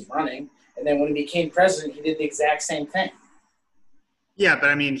that when he was running, and then when he became president, he did the exact same thing. Yeah, but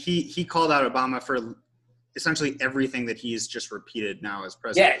I mean, he called out Obama for essentially everything that he's just repeated now as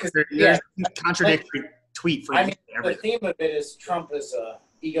president. Yeah, because there's contradictory tweet for everything. everything. The theme of it is Trump is a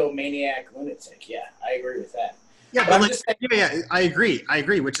egomaniac lunatic. Yeah, I agree with that. Yeah, but like, I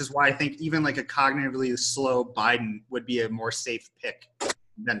agree, which is why I think even like a cognitively slow Biden would be a more safe pick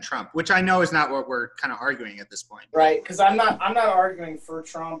than Trump, which I know is not what we're kind of arguing at this point. Right, because I'm not arguing for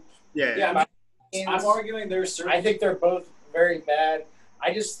Trump. Yeah. I'm arguing there's certain. I think they're both very bad.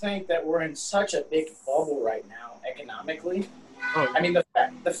 I just think that we're in such a big bubble right now economically. Oh. I mean, the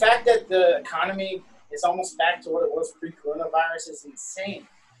fact that the economy is almost back to what it was pre-coronavirus is insane.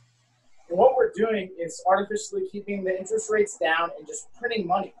 And what we're doing is artificially keeping the interest rates down and just printing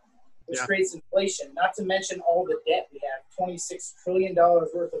money, which creates inflation, not to mention all the debt we have, $26 trillion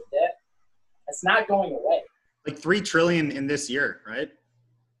worth of debt. That's not going away. Like $3 trillion in this year, right?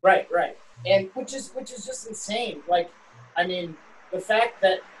 Right. And which is just insane. Like, I mean, the fact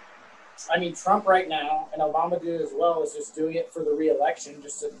that, Trump right now, and Obama did as well, is just doing it for the re-election,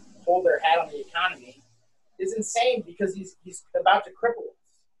 just to hold their hat on the economy, is insane because he's about to cripple it.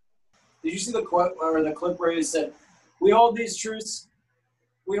 Did you see the quote or the clip where he said, "We hold these truths.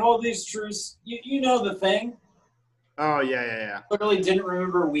 You know the thing." Oh yeah. Literally didn't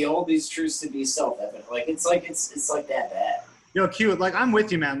remember we hold these truths to be self-evident. Like it's like that bad. Yo, Q, like I'm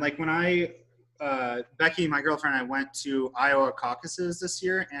with you, man. Like when Becky, my girlfriend, and I went to Iowa caucuses this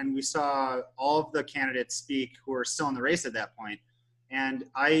year, and we saw all of the candidates speak who were still in the race at that point. And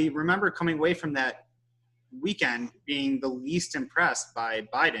I remember coming away from that weekend being the least impressed by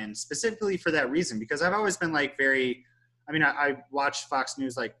Biden, specifically for that reason, because I've always been like I watch Fox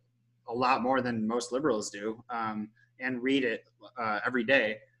News like a lot more than most liberals do, and read it every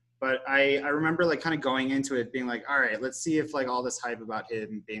day. But I remember like kind of going into it being like, all right, let's see if like all this hype about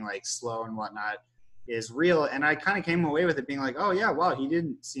him being like slow and whatnot is real. And I kind of came away with it being like, oh yeah, wow, he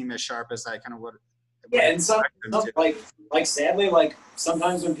didn't seem as sharp as I kind of Yeah, and some like sadly, like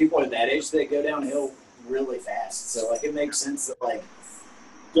sometimes when people are that age, they go downhill really fast. So like it makes sense that like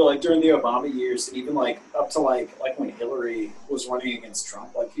during the Obama years, even like up to like when Hillary was running against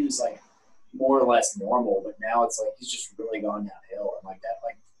Trump, like he was like more or less normal, but now it's like he's just really gone downhill, and like that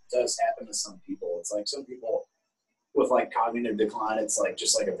like does happen to some people. It's like some people with like cognitive decline, it's like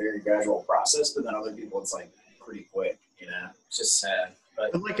just like a very gradual process, but then other people, it's like pretty quick. You know, it's just sad.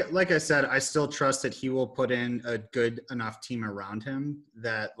 But like I said, I still trust that he will put in a good enough team around him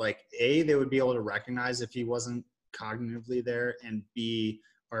that like they would be able to recognize if he wasn't cognitively there, and B,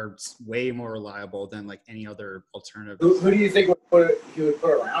 are way more reliable than like any other alternative. Who do you think he would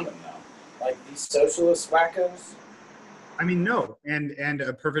put around him though? Like these socialist wackos? I mean, no. And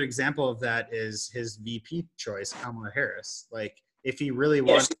a perfect example of that is his VP choice, Kamala Harris. Like if he really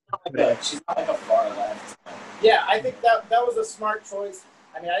wants, she's not like a far left. Yeah, I think that was a smart choice.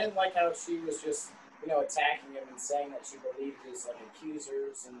 I mean, I didn't like how she was just, attacking him and saying that she believed his like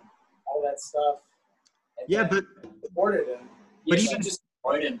accusers and all that stuff. And yeah, but supported him. But yeah, even just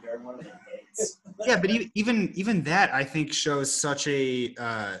destroyed him during one of the dates. yeah, but even that I think shows such a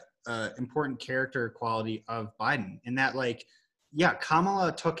important character quality of Biden, in that like, yeah,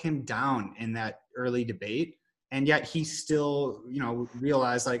 Kamala took him down in that early debate, and yet he still,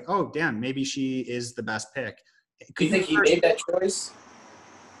 realized like, oh damn, maybe she is the best pick. Do you think he made that choice?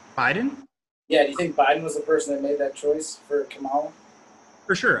 Biden? Yeah, do you think Biden was the person that made that choice for Kamala?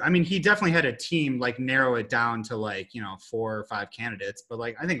 For sure. I mean, he definitely had a team like narrow it down to like, 4 or 5 candidates, but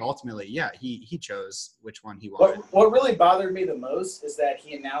like I think ultimately, yeah, he chose which one he wanted. What really bothered me the most is that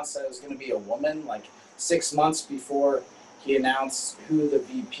he announced that it was going to be a woman like 6 months before he announced who the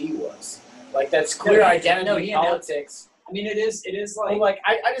VP was. Like that's clear identity politics. I mean, it is like. Well, like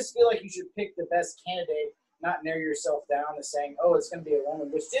I just feel like you should pick the best candidate, not narrow yourself down to saying, oh, it's going to be a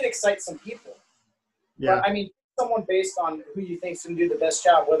woman, which did excite some people. Yeah. But I mean, someone based on who you think is going to do the best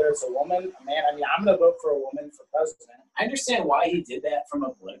job, whether it's a woman, a man. I mean, I'm going to vote for a woman for president. I understand why he did that from a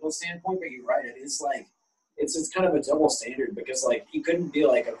political standpoint, but you're right. It is like it's kind of a double standard, because like you couldn't be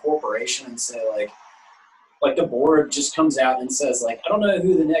like a corporation and say like the board just comes out and says like, I don't know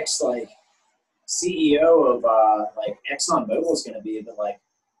who the next like CEO of like Exxon Mobil is going to be, but like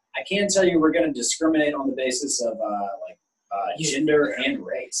I can tell you we're going to discriminate on the basis of gender and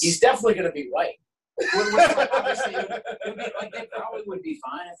race. He's definitely going to be white. Obviously, it would be, like, they probably would be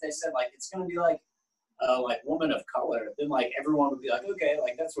fine if they said like it's going to be like woman of color. Then like everyone would be like, okay,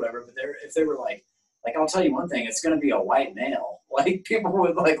 like that's whatever. But if they were like I'll tell you one thing, it's going to be a white male. Like people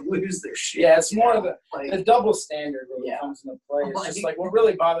would like lose their shit. Yeah, it's more of like, the double standard when it comes into play. It's just like what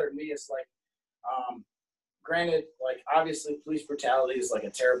really bothered me is like, granted, like obviously police brutality is like a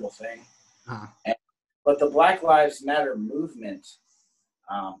terrible thing, but the Black Lives Matter movement.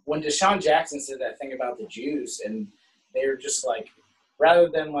 When Deshaun Jackson said that thing about the Jews, and they're just like, rather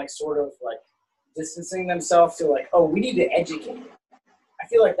than like sort of like distancing themselves to like, oh, we need to educate him. I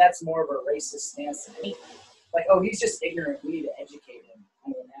feel like that's more of a racist stance than anything. Like, oh, he's just ignorant. We need to educate him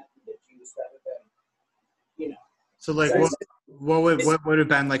on the anatomy of Jews rather than, So like, what would have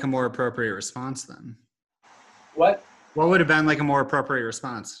been like a more appropriate response then? What? What would have been like a more appropriate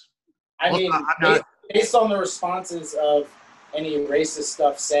response? I mean, based on the responses of any racist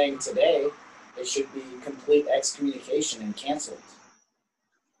stuff saying today, it should be complete excommunication and canceled.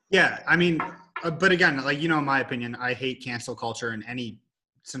 Yeah, I mean, but again, like, in my opinion, I hate cancel culture in any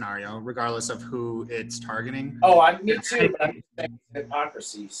scenario, regardless of who it's targeting. Oh, me too, but I'm saying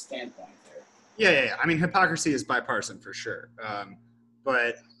hypocrisy standpoint there. Yeah. I mean, hypocrisy is bipartisan for sure.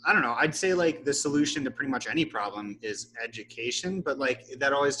 But I don't know. I'd say like the solution to pretty much any problem is education, but like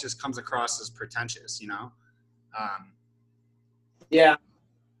that always just comes across as pretentious, Yeah,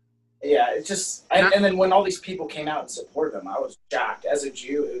 it's just, and then when all these people came out and supported him, I was shocked. As a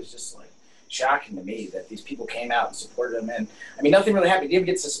Jew, it was just like shocking to me that these people came out and supported him. And I mean, nothing really happened. He didn't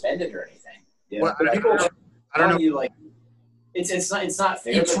get suspended or anything. Yeah, well, I don't know. You like, it's not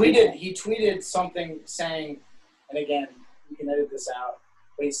fair. He tweeted something saying, and again, you can edit this out,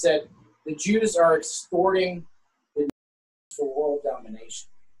 but he said the Jews are extorting the for world domination.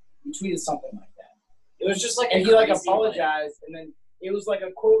 He tweeted something like that. It was just like, and he like apologized, and then it was like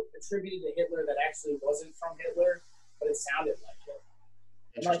a quote attributed to Hitler that actually wasn't from Hitler, but it sounded like Hitler.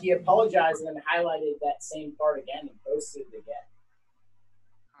 And like he apologized and then highlighted that same part again and posted it again.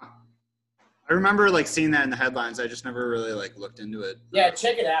 I remember like seeing that in the headlines. I just never really like looked into it. Yeah,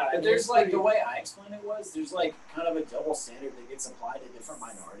 check it out. But there's like, the way I explain it was, there's like kind of a double standard that gets applied to different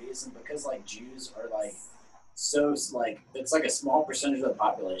minorities, and because like Jews are like so like it's like a small percentage of the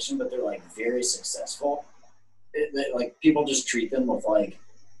population, but they're like very successful. Like people just treat them with like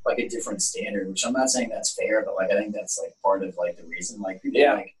like a different standard, which I'm not saying that's fair, but like I think that's like part of like the reason. Like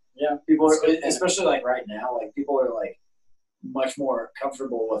people people are, especially like right now, like people are like much more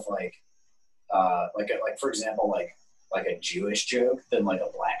comfortable with like for example like a Jewish joke than like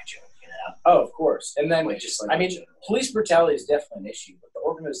a black joke, you know? Oh, of course. And then Like just like I mean, police brutality is definitely an issue, but the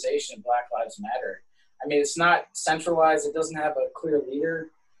organization Black Lives Matter, I mean, it's not centralized. It doesn't have a clear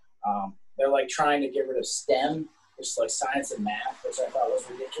leader. They're like trying to get rid of STEM, which is like science and math, which I thought was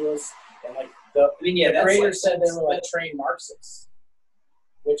ridiculous. And like the creator said they were like trained Marxists,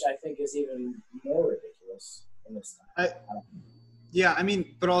 which I think is even more ridiculous in this time. Yeah, I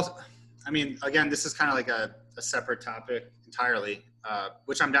mean, but also, I mean, again, this is kind of like a separate topic entirely,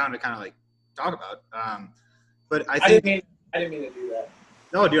 which I'm down to kind of like talk about. But I think I didn't mean to do that.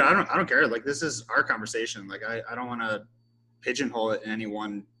 No, dude, I don't care. Like, this is our conversation. Like, I don't want to pigeonhole it in any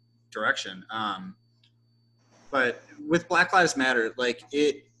one direction. But with Black Lives Matter, like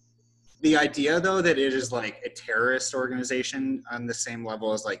the idea though that it is like a terrorist organization on the same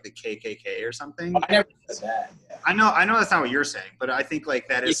level as like the KKK or something. I never said that. Yeah. I know that's not what you're saying, but I think like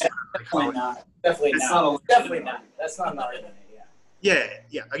that is definitely not. Definitely It's not. not Definitely not. That's not an argument. Yeah.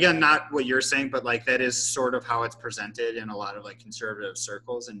 Yeah. Again, not what you're saying, but like that is sort of how it's presented in a lot of like conservative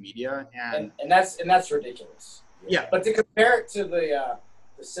circles and media, and that's ridiculous. Yeah. But to compare it to the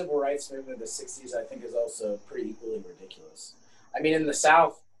civil rights movement of the '60s, I think is also pretty equally ridiculous. I mean, in the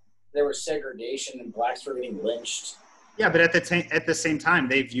South, there was segregation and blacks were getting lynched. Yeah, but at the same time,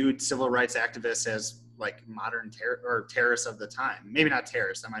 they viewed civil rights activists as like modern terrorists of the time. Maybe not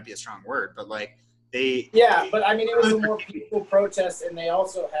terrorists, that might be a strong word, but like but I mean, it was a more peaceful protest, and they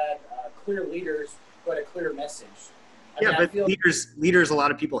also had clear leaders, but a clear message. Leaders, a lot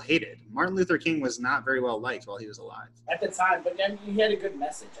of people hated. Martin Luther King was not very well liked while he was alive. At the time, but then he had a good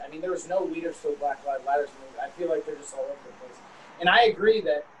message. I mean, there was no leaders for Black Lives Matter movement. I feel like they're just all over the place. And I agree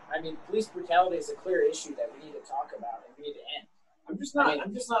that, I mean, police brutality is a clear issue that we need to talk about and we need to end. I'm just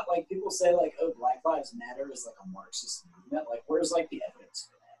not like people say like, oh, Black Lives Matter is like a Marxist movement. Like, where's like the evidence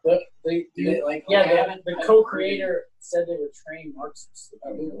for that? The co-creator said they were trained Marxists.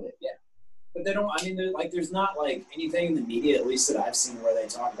 Yeah. But they don't. I mean, there's not like anything in the media, at least that I've seen, where they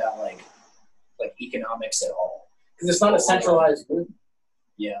talk about like economics at all. Because it's not a centralized movement.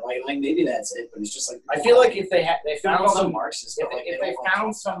 Yeah, like maybe that's it, but it's just like I feel like if they found some Marxists, if they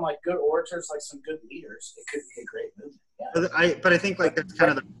found some like good orators, like some good leaders, it could be a great movement. Yeah. But I think like that's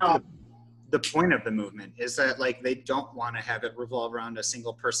kind of the point of the movement is that like they don't want to have it revolve around a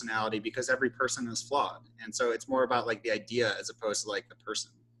single personality because every person is flawed, and so it's more about like the idea as opposed to like the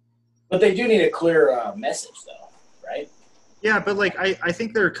person. But they do need a clear message, though, right? Yeah, but like I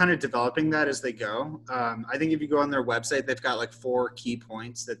think they're kind of developing that as they go. I think if you go on their website, they've got like 4 key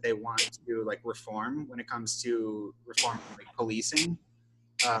points that they want to like reform when it comes to reform like policing.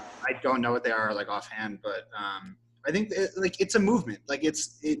 I don't know what they are like offhand, but I think it's a movement. Like it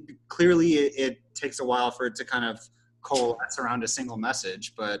takes a while for it to kind of coalesce around a single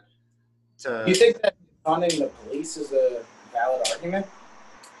message. But do you think that funding the police is a valid argument?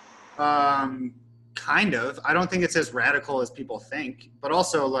 Kind of. I don't think it's as radical as people think, but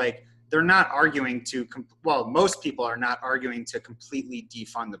also like they're not arguing most people are not arguing to completely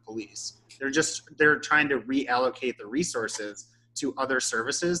defund the police. They're trying to reallocate the resources to other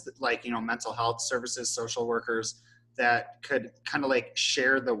services like, mental health services, social workers that could kind of like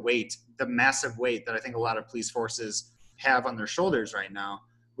share the massive weight that I think a lot of police forces have on their shoulders right now,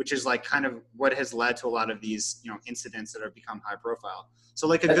 which is like kind of what has led to a lot of these, incidents that have become high profile. So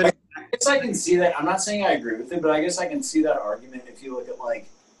like I guess I can see that. I'm not saying I agree with it, but I guess I can see that argument if you look at like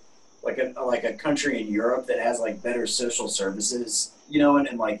a country in Europe that has like better social services,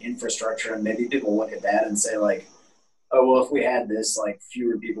 and like infrastructure, and maybe people look at that and say like, oh well, if we had this, like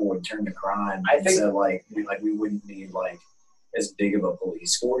fewer people would turn to crime. I think so. We wouldn't need like as big of a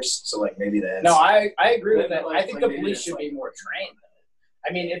police force. So like maybe that's I agree with that. I think the police should be more trained.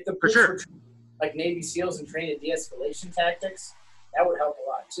 I mean, if the police were like Navy SEALs and trained in de-escalation tactics, that would help a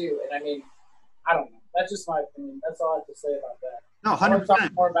lot too. And I mean, I don't know. That's just my opinion. That's all I have to say about that. No, 100%. I want to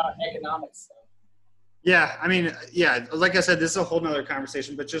talk more about economic stuff. Yeah, I mean, yeah, like I said, this is a whole nother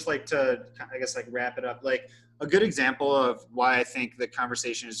conversation, but just like to, I guess, like wrap it up, like a good example of why I think the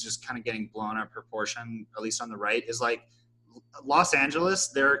conversation is just kind of getting blown out of proportion, at least on the right, is like Los Angeles,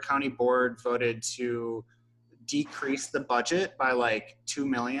 their county board voted to decrease the budget by like $2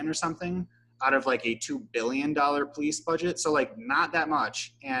 million or something out of like a $2 billion police budget. So like not that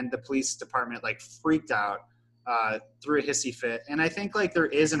much. And the police department like freaked out, threw a hissy fit. And I think like there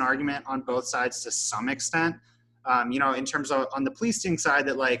is an argument on both sides to some extent, in terms of on the policing side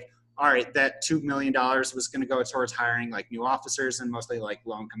that like, all right, that $2 million was going to go towards hiring like new officers and mostly like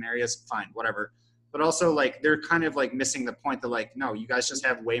low-income areas. Fine, whatever. But also like they're kind of like missing the point that like, no, you guys just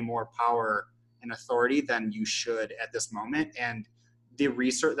have way more power and authority than you should at this moment. And the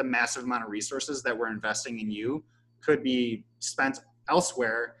massive amount of resources that we're investing in you could be spent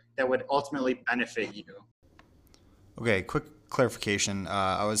elsewhere that would ultimately benefit you. Okay, quick clarification.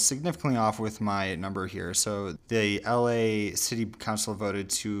 I was significantly off with my number here. So the LA City Council voted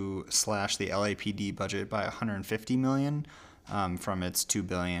to slash the LAPD budget by $150 million from its $2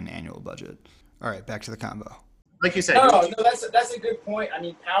 billion annual budget. All right, back to the combo. Like you said. No, that's a good point. I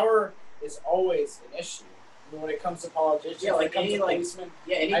mean, power is always an issue. I mean, when it comes to politicians, Yeah, like when it comes any to like policemen,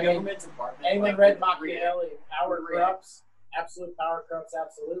 any I mean, government department. anyone like, read would Machiavelli, power would corrupts, absolute power corrupts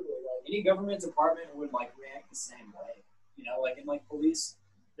absolutely. Like, any government department would like react the same way. You know, like in like police,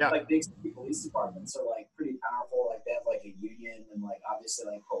 Yeah. like big city police departments are like pretty powerful. Like they have like a union and like obviously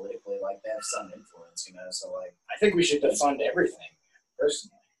like politically like they have some influence. You know, so like I think we should defund everything,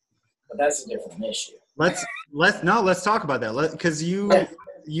 personally. But that's a different issue. Let's talk about that because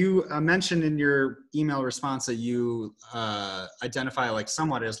you mentioned in your email response that you identify like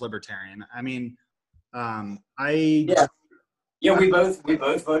somewhat as libertarian. I mean, Yeah. yeah, we both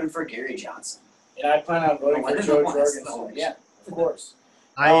voted for Gary Johnson. And I plan on voting for Joe Jorgensen. $100. Yeah, of course.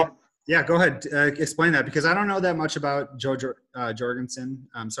 Yeah, go ahead. Explain that because I don't know that much about Jo Jorgensen.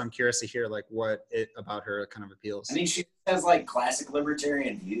 So I'm curious to hear like what about her kind of appeals. I mean, she has like classic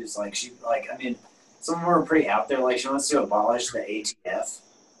libertarian views. Like I mean, some of them are pretty out there. Like she wants to abolish the ATF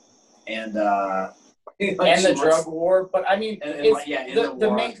and And the drug war. But I mean,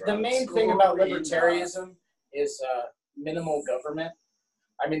 the main thing about War libertarianism is minimal government.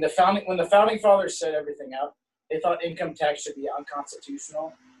 I mean, when the founding fathers set everything up, they thought income tax should be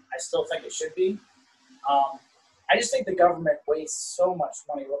unconstitutional. I still think it should be. I just think the government wastes so much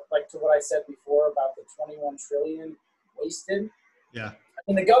money, like to what I said before about the 21 trillion wasted. Yeah. I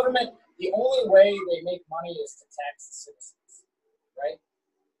mean, the government, the only way they make money is to tax the citizens, right?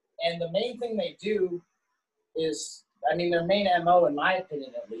 And the main thing they do is, I mean, their main MO, in my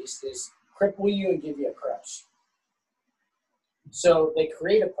opinion at least, is cripple you and give you a crush. So they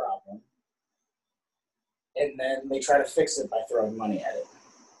create a problem, and then they try to fix it by throwing money at it.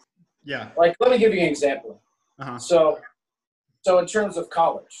 Yeah. Like, let me give you an example. Uh-huh. So in terms of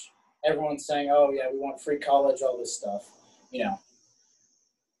college, everyone's saying, oh, yeah, we want free college, all this stuff. You know,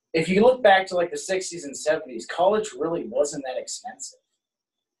 if you look back to like the 60s and 70s, college really wasn't that expensive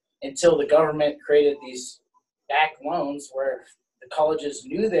until the government created these back loans where the colleges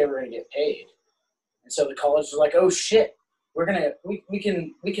knew they were going to get paid. And so the colleges were like, oh, shit, we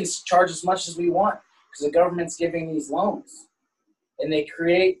can charge as much as we want because the government's giving these loans. And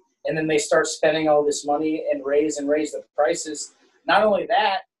then they start spending all this money and raise the prices. Not only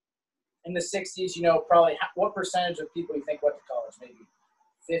that, in the 60s, you know, probably what percentage of people you think went to college? Maybe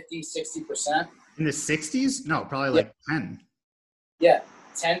 50, 60%? In the 60s? No, probably like 10. Yeah,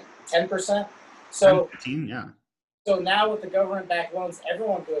 10%. So 10, 15, yeah. So now with the government-backed loans,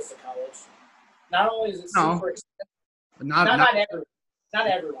 everyone goes to college. Not only is it super expensive, not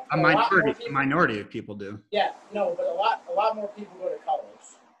everyone. A minority of people do. Yeah, no, but a lot more people go to college.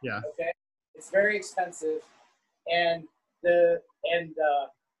 Yeah. Okay, it's very expensive, and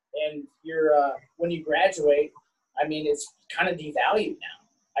you're when you graduate, I mean, it's kind of devalued now.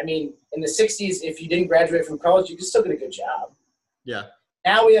 I mean, in the 60s, if you didn't graduate from college, you could still get a good job. Yeah.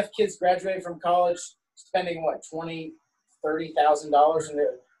 Now we have kids graduating from college spending what $20,000-$30,000 in a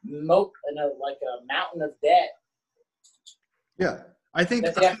mountain of debt. Yeah, I think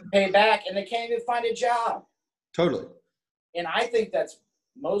that they have to pay back, and they can't even find a job. Totally. And I think that's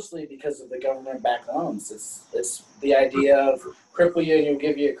mostly because of the government-backed loans. It's the idea of cripple you and you'll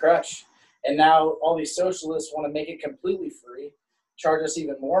give you a crush. And now all these socialists want to make it completely free, charge us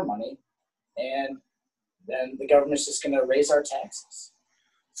even more money, and then the government's just going to raise our taxes.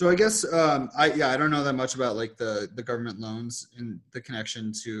 So I guess I don't know that much about like the government loans and the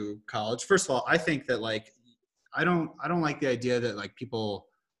connection to college. First of all, I think that like I don't like the idea that like people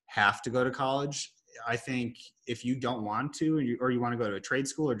have to go to college. I think if you don't want to, or you want to go to a trade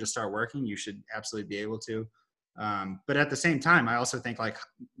school or just start working, you should absolutely be able to. But at the same time, I also think like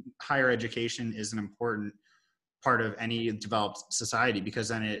higher education is an important part of any developed society because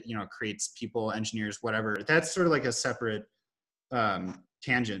then it, you know, creates people, engineers, whatever. That's sort of like a separate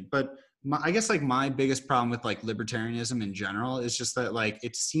tangent. But I guess like my biggest problem with like libertarianism in general is just that like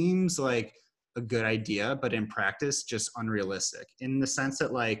it seems like a good idea, but in practice, just unrealistic in the sense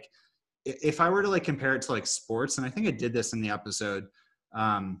that like if I were to like compare it to like sports, and I think I did this in the episode,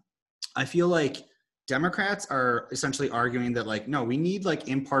 I feel like Democrats are essentially arguing that like, no, we need like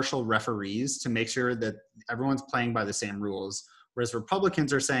impartial referees to make sure that everyone's playing by the same rules. Whereas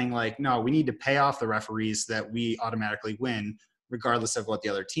Republicans are saying like, no, we need to pay off the referees so that we automatically win regardless of what the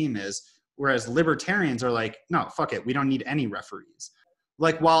other team is. Whereas libertarians are like, no, fuck it. We don't need any referees.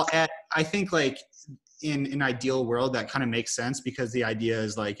 Like I think like in an ideal world that kind of makes sense because the idea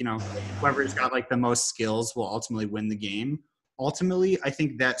is like, you know, whoever's got like the most skills will ultimately win the game. Ultimately, I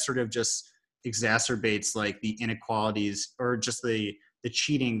think that sort of just exacerbates like the inequalities or just the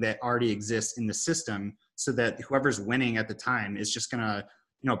cheating that already exists in the system so that whoever's winning at the time is just going to,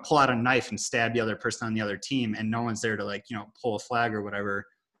 you know, pull out a knife and stab the other person on the other team and no one's there to like, you know, pull a flag or whatever.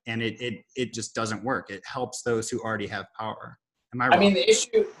 And it just doesn't work. It helps those who already have power. Am I wrong? I mean, the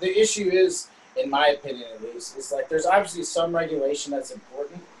issue is, in my opinion at least, is like there's obviously some regulation that's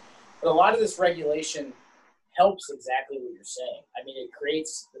important, but a lot of this regulation helps exactly what you're saying. I mean, it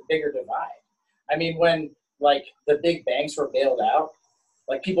creates the bigger divide. I mean, when like the big banks were bailed out,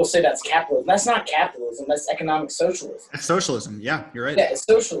 like people say that's capitalism. That's not capitalism. That's economic socialism. That's socialism. Yeah, you're right. Yeah, it's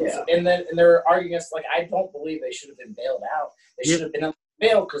socialism. Yeah. And they're arguing us like I don't believe they should have been bailed out. They should have been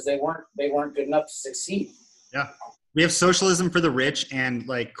bailed because they weren't good enough to succeed. Yeah, we have socialism for the rich and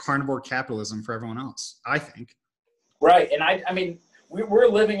like carnivore capitalism for everyone else, I think. Right, and I mean we're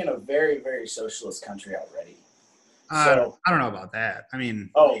living in a very, very socialist country already. So I don't know about that. I mean,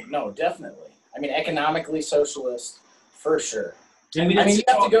 oh no, definitely. I mean, economically socialist for sure. I mean, you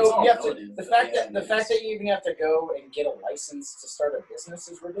have to go. You have to. The fact that you even have to go and get a license to start a business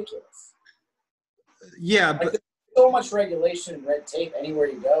is ridiculous. Yeah, like, but there's so much regulation and red tape anywhere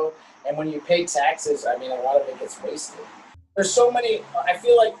you go, and when you pay taxes, I mean, a lot of it gets wasted. There's so many. I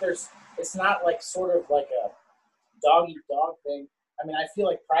feel like it's not like sort of like a dog eat dog thing. I mean, I feel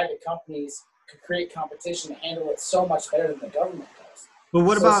like private companies could create competition and handle it so much better than the government does. But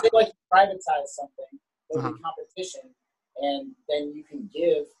what about say like you privatize something, there'll be competition, and then you can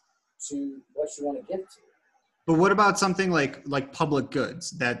give to what you want to give to. But what about something like public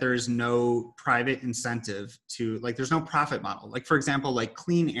goods that there's no private incentive to, like there's no profit model? Like for example, like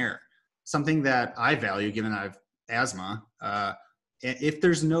clean air, something that I value given I have asthma. If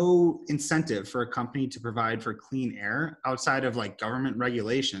there's no incentive for a company to provide for clean air outside of like government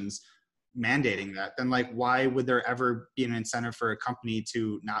regulations mandating that, then like why would there ever be an incentive for a company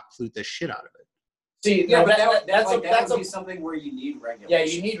to not pollute the shit out of it? See, yeah, no, but that would be be something where you need regulation. Yeah,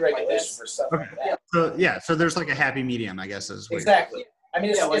 you need regulation for stuff like that. So there's like a happy medium, I guess, is exactly. I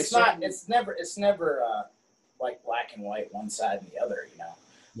mean, it's never like black and white, one side and the other, you know.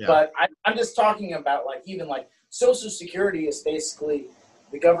 Yeah. But I'm just talking about like even like Social Security is basically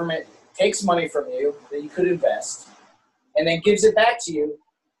the government takes money from you that you could invest and then gives it back to you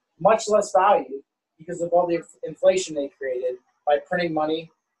much less value because of all the inflation they created by printing money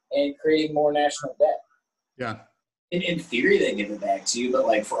and creating more national debt. Yeah. In theory, they give it back to you, but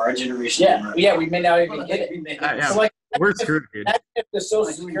like for our generation, we may not even get it. So like, we're screwed, dude. If the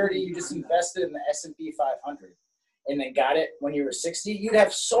Social Security you just invested in the S&P 500 and then got it when you were 60, you'd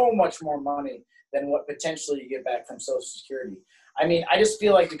have so much more money than what potentially you get back from Social Security. I mean, I just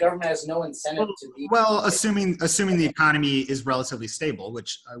feel like the government has no incentive to be. Well, assuming the economy is relatively stable,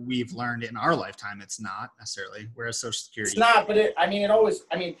 which we've learned in our lifetime, it's not necessarily. Whereas Social Security, it's not. But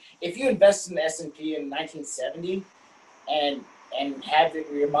if you invest in the S&P in 1970 and have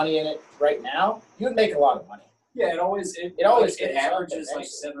your money in it right now, you would make a lot of money. Yeah, it averages like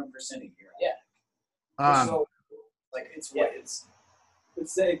 7% a year. Yeah. So, like it's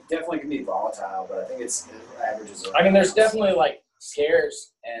definitely can be volatile, but I think it averages. I mean, there's definitely like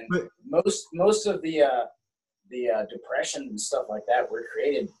scares, and most of the depression and stuff like that were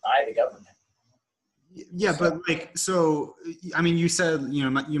created by the government. Yeah, but like, so I mean, you said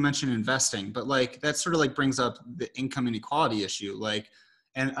you mentioned investing, but like that sort of like brings up the income inequality issue. Like,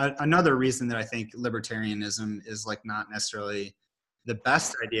 and another reason that I think libertarianism is like not necessarily the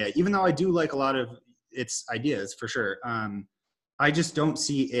best idea, even though I do like a lot of its ideas for sure. I just don't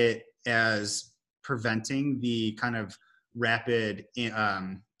see it as preventing the kind of rapid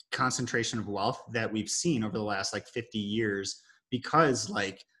concentration of wealth that we've seen over the last like 50 years because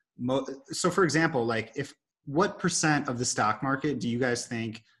like, so for example, like what percent of the stock market do you guys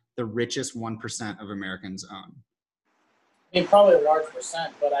think the richest 1% of Americans own? I mean, probably a large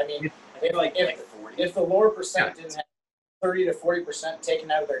percent, but I mean, if the lower percent didn't have 30 to 40% taken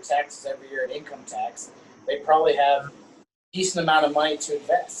out of their taxes every year in income tax, they probably have decent amount of money to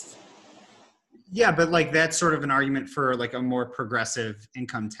invest. Yeah, but like that's sort of an argument for like a more progressive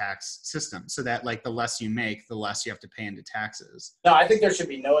income tax system, so that like the less you make, the less you have to pay into taxes. No, I think there should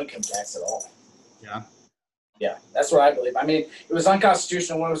be no income tax at all. Yeah. Yeah, that's what I believe. I mean, it was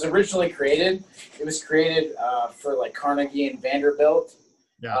unconstitutional when it was originally created. It was created for like Carnegie and Vanderbilt,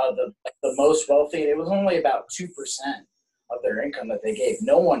 Yeah. The most wealthy. It was only about 2% of their income that they gave.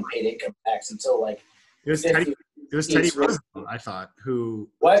 No one paid income tax until like It was 50, Teddy. It was Teddy it's really- Roosevelt. I thought who.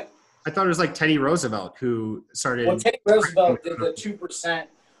 what? I thought it was like Teddy Roosevelt who started. Well, Teddy Roosevelt did the 2%.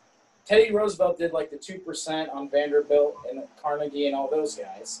 Teddy Roosevelt did like the 2% on Vanderbilt and Carnegie and all those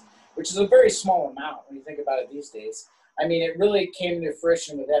guys, which is a very small amount when you think about it these days. I mean, it really came to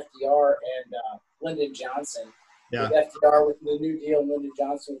fruition with FDR and Lyndon Johnson. Yeah. With FDR with the New Deal and Lyndon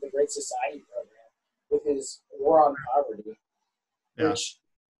Johnson with the Great Society program, with his war on poverty, Yeah. which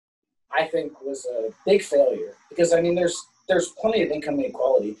I think was a big failure. Because, I mean, there's plenty of income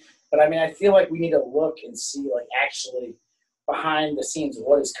inequality, but, I mean, I feel like we need to look and see, like, actually behind the scenes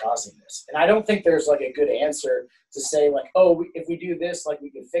what is causing this. And I don't think there's, like, a good answer to say, like, oh, if we do this, like, we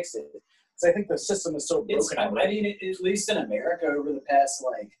can fix it. Because I think the system is so broken. I mean, at least in America over the past,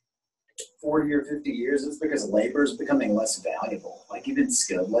 like, 40 or 50 years, it's because labor is becoming less valuable. Like, even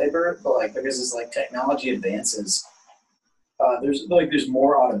skilled labor, but, like, because as, like, technology advances, there's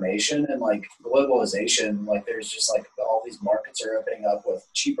more automation and, like, globalization. Like, there's just, like, all these markets are opening up with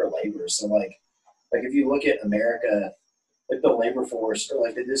cheaper labor. So, like if you look at America, like the labor force or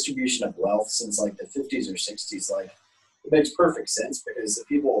like the distribution of wealth since like the 50s or 60s, like it makes perfect sense because the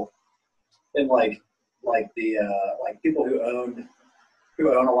people in like people who own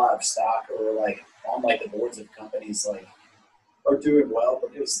a lot of stock or like on like the boards of companies like are doing well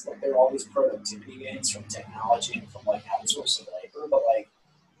because like there are all these productivity gains from technology and from like outsourcing labor. But like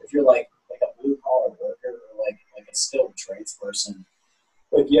if you're like a blue collar worker or like a skilled tradesperson,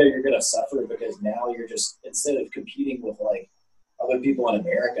 like, yeah, you're going to suffer because now you're just, instead of competing with, like, other people in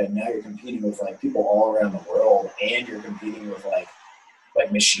America, now you're competing with, like, people all around the world, and you're competing with,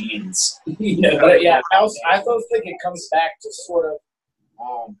 like machines. You know? But, yeah, I also think it comes back to sort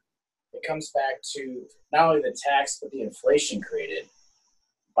of, it comes back to not only the tax, but the inflation created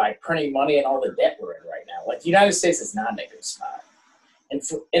by printing money and all the debt we're in right now. Like, the United States is not in a good spot. And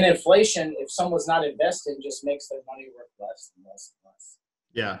in inflation, if someone's not investing, just makes their money worth less and less and less.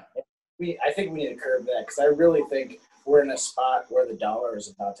 Yeah. I think we need to curb that because I really think we're in a spot where the dollar is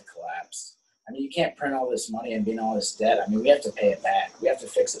about to collapse. I mean, you can't print all this money and be in all this debt. I mean, we have to pay it back. We have to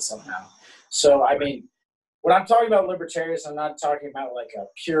fix it somehow. So, I mean, when I'm talking about libertarians, I'm not talking about like a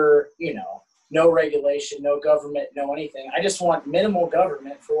pure, no regulation, no government, no anything. I just want minimal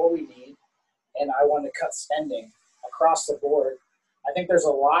government for what we need, and I want to cut spending across the board. I think there's a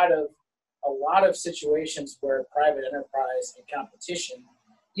lot of situations where private enterprise and competition,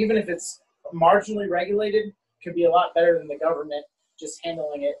 even if it's marginally regulated, could be a lot better than the government just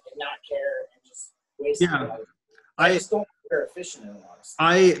handling it and not care and just wasting it. I just don't think they're efficient in honest.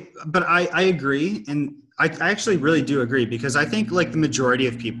 I agree, and I actually really do agree because I think like the majority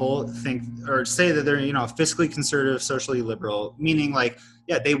of people think or say that they're fiscally conservative, socially liberal, meaning like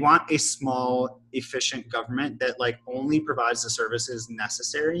they want a small, efficient government that like only provides the services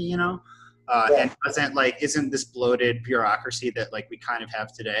necessary, and isn't this bloated bureaucracy that like we kind of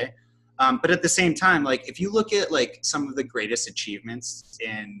have today. But at the same time, like if you look at like some of the greatest achievements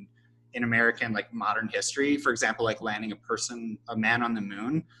in American like modern history, for example, like landing a man on the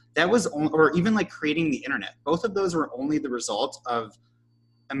moon, that was or even like creating the internet. Both of those were only the result of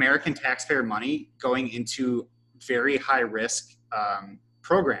American taxpayer money going into very high risk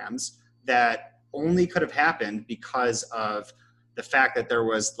programs that only could have happened because of the fact that there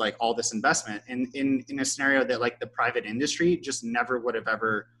was like all this investment in a scenario that like the private industry just never would have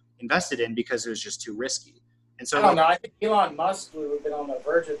ever invested in because it was just too risky. And so I don't know. I think Elon Musk would have been on the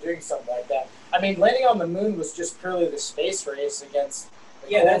verge of doing something like that. I mean, landing on the moon was just purely the space race against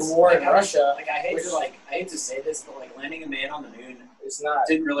the Cold War in Russia. I hate to say this, but like landing a man on the moon not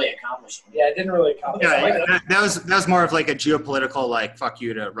didn't really accomplish anything. Yeah, it didn't really accomplish. Yeah, that was more of like a geopolitical like fuck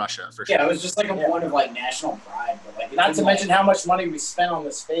you to Russia for sure. Yeah, it was just like a point of like national pride, but like not to mention how much money we spent on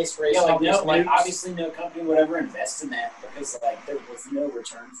the space race. Yeah, obviously no company would ever invest in that because like there was no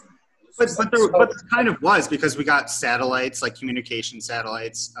return from it. But there kind of was because we got satellites, like communication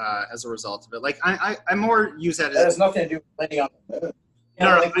satellites, as a result of it. Like I more use that as has nothing to do with landing on the moon.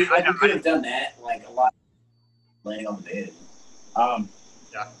 We could have done that like a lot, landing on the moon.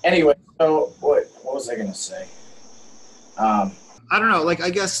 Anyway, so what was I gonna say? I don't know. Like, I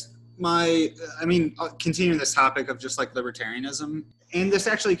guess continuing this topic of just like libertarianism, and this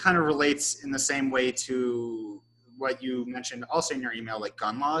actually kind of relates in the same way to what you mentioned also in your email, like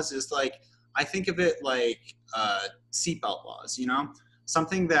gun laws, is like, I think of it like seatbelt laws,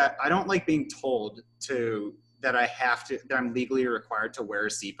 something that I don't like being told that I'm legally required to wear a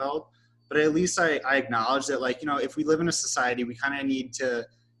seatbelt. but at least I acknowledge that, like, you know, if we live in a society, we kind of need to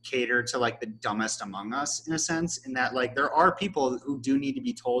cater to like the dumbest among us in a sense, in that like there are people who do need to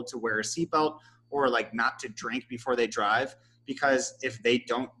be told to wear a seatbelt or like not to drink before they drive, because if they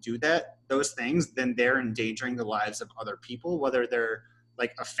don't do those things, then they're endangering the lives of other people, whether they're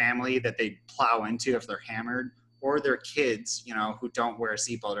like a family that they plow into if they're hammered, or their kids, you know, who don't wear a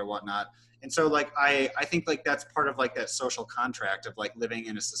seatbelt or whatnot. And so like I think like that's part of like that social contract of like living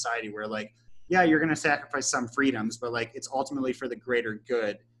in a society where like, yeah, you're going to sacrifice some freedoms, but like it's ultimately for the greater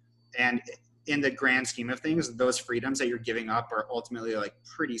good. And in the grand scheme of things, those freedoms that you're giving up are ultimately like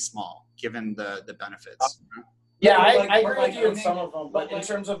pretty small given the benefits. Yeah, Like, I agree like, with you in I some mean, of them, but in like-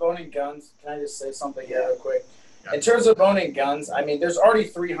 terms of owning guns, can I just say something here Yeah. real quick? Yeah. In terms of owning guns, I mean, there's already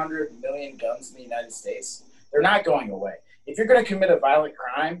 300 million guns in the United States. They're not going away. If you're going to commit a violent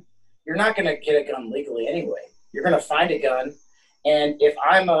crime, you're not going to get a gun legally anyway. You're going to find a gun, and if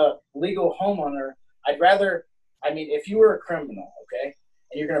I'm a legal homeowner, I'd rather, I mean, if you were a criminal, okay,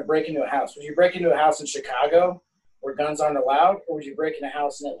 and you're going to break into a house, would you break into a house in Chicago where guns aren't allowed, or would you break in a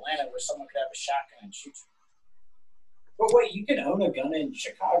house in Atlanta where someone could have a shotgun and shoot you? But wait, you can own a gun in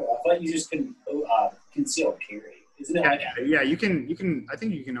Chicago. I thought you just can conceal carry. Isn't it like Yeah, you can. I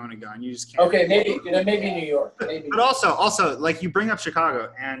think you can own a gun. You just can't. Okay, maybe New York. Maybe. But also, like you bring up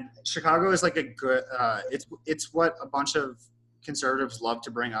Chicago, and Chicago is like a good. It's what a bunch of conservatives love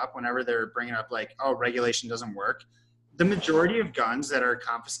to bring up whenever they're bringing up like, oh, regulation doesn't work. The majority of guns that are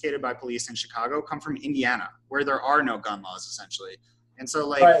confiscated by police in Chicago come from Indiana, where there are no gun laws essentially. And so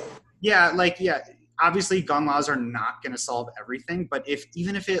like, Right. yeah, obviously gun laws are not going to solve everything, but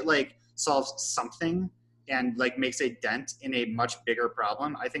even if it like solves something and like makes a dent in a much bigger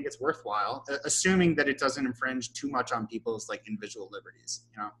problem, I think it's worthwhile, assuming that it doesn't infringe too much on people's like individual liberties,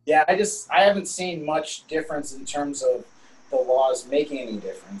 you know? Yeah, I haven't seen much difference in terms of the laws making any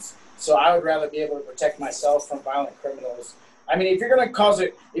difference. So I would rather be able to protect myself from violent criminals. I mean, if you're going to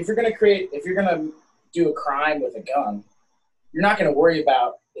do a crime with a gun, you're not going to worry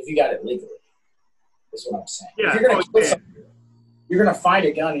about if you got it legally. Is what I'm saying. Yeah. If you're going to kill somebody, you're going to find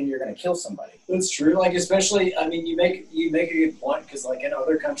a gun and you're going to kill somebody. That's true. Like, especially, I mean, you make a good point, because like in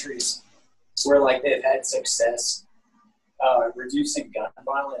other countries where like they've had success reducing gun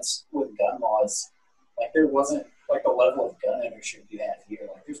violence with gun laws, like there wasn't like the level of gun ownership you have here.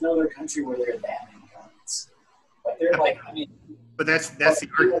 Like, there's no other country where there are that many guns. Like, they're like, I mean, But that's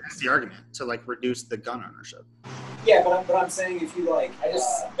the argument to like reduce the gun ownership. yeah, but I'm saying if you like,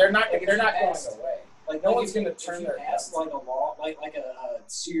 They're not like if going you pass- away. Like No like one's if you- gonna if turn you their pass guns. like a law, like a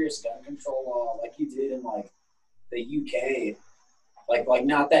serious gun control law, like you did in like the UK. Like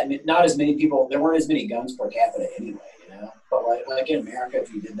not as many people. There weren't as many guns per capita anyway, you know. But like in America,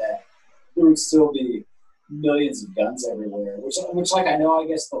 if you did that, there would still be millions of guns everywhere. Which like I know, I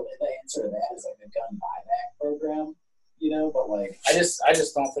guess the answer to that is like a gun buyback program, you know. But like I just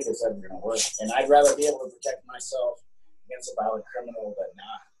don't think it's ever going to work. And I'd rather be able to protect myself against a violent criminal than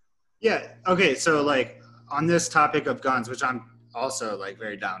not. Yeah. Okay. So like on this topic of guns, which I'm also like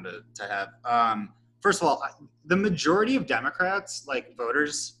very down to have. First of all, the majority of Democrats, like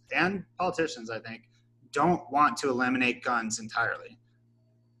voters and politicians, I think, don't want to eliminate guns entirely.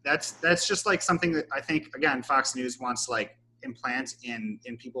 That's just like something that I think, again, Fox News wants to like implant in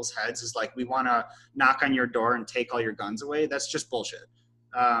people's heads, is like, we want to knock on your door and take all your guns away. That's just bullshit.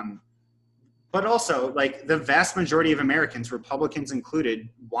 But also, like, the vast majority of Americans, Republicans included,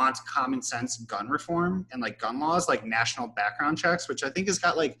 want common sense gun reform and like gun laws, like national background checks, which I think has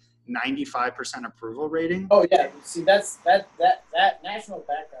got like 95% approval rating. Oh yeah, see that national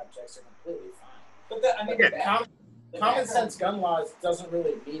background checks are completely fine. But I mean, Common sense gun laws doesn't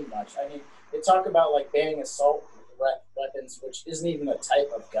really mean much. I mean, they talk about like banning assault weapons, which isn't even a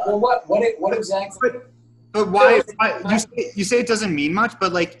type of gun. Well, what exactly? But why you say it doesn't mean much,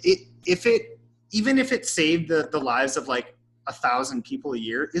 but like even if it saved the lives of like 1,000 people a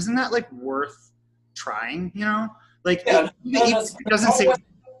year, isn't that like worth trying? You know, like Yeah, it doesn't save.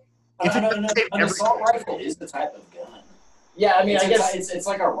 If it An doesn't save assault everything. rifle is the type of gun. Yeah, I mean, I guess it's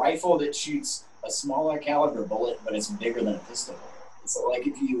like a rifle that shoots a smaller caliber bullet, but it's bigger than a pistol. So like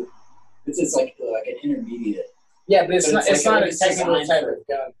it's like an intermediate. yeah, but it's but not it's like a it's technical designed type for- of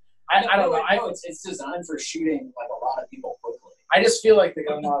gun. I don't know. It's designed for shooting like a lot of people quickly. I just feel like the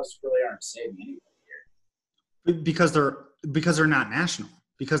gun laws really aren't saving anybody. Because they're not national,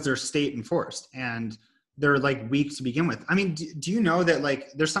 because they're state enforced, and they're like weak to begin with. I mean, do you know that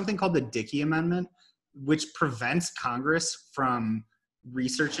like there's something called the Dickey Amendment, which prevents Congress from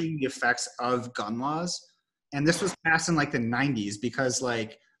researching the effects of gun laws? And this was passed in like the 90s because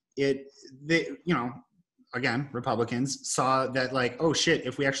like again, Republicans saw that like, oh shit,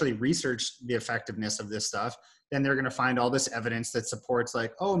 if we actually research the effectiveness of this stuff, then they're going to find all this evidence that supports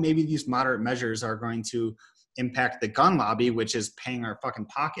like, oh, maybe these moderate measures are going to impact the gun lobby, which is paying our fucking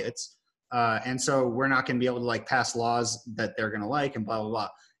pockets. And so we're not going to be able to like pass laws that they're going to like and blah, blah, blah.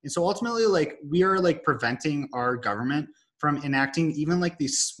 And so ultimately, like, we are like preventing our government from enacting even like the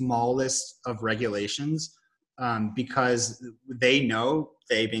smallest of regulations, because they know,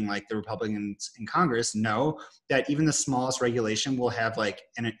 they being like the Republicans in Congress, know that even the smallest regulation will have like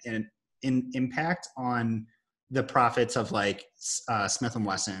an impact on the profits of like Smith and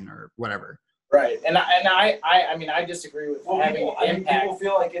Wesson or whatever. Right, and I mean, I disagree with having impact. People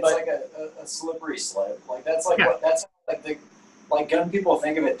feel like it's like a slippery slope. Like that's like what that's like the like gun people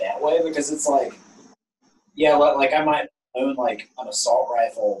think of it that way because it's like, yeah, like I might own like an assault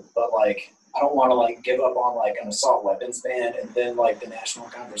rifle, but like I don't want to like give up on like an assault weapons ban, and then like the national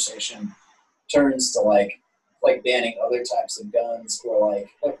conversation turns to like banning other types of guns, or like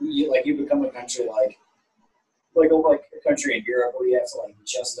you become a country like a country in Europe where you have to like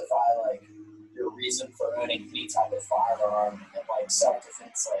justify like your reason for owning any type of firearm and like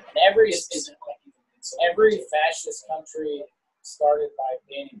self-defense, like And every isn't like every fascist country started by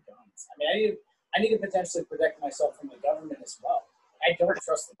banning guns. I mean, I need to potentially protect myself from the government as well. I don't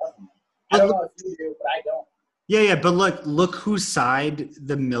trust the government. I don't know if you do, but I don't. Yeah, but look whose side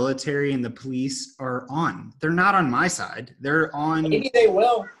the military and the police are on. They're not on my side. They're on. Maybe they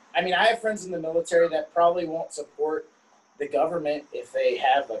will. I mean, I have friends in the military that probably won't support the government if they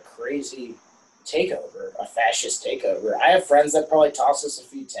have a crazy takeover, a fascist takeover. I have friends that probably toss us a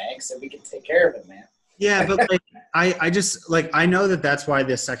few tanks and we can take care of it, man. Yeah, but like, I just like, I know that that's why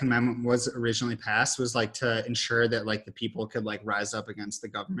the Second Amendment was originally passed, was like to ensure that like the people could like rise up against the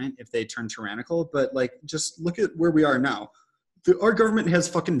government if they turn tyrannical. But like, just look at where we are now. Our government has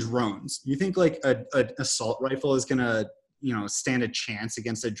fucking drones. You think like an assault rifle is gonna, stand a chance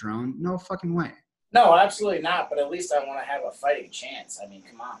against a drone? No fucking way. No, absolutely not. But at least I want to have a fighting chance. I mean,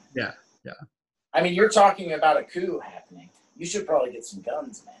 come on. Yeah. I mean, you're talking about a coup happening. You should probably get some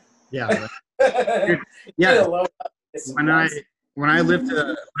guns, man. Yeah. Yeah. When I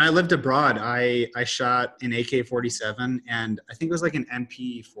lived abroad, I shot an AK-47, and I think it was like an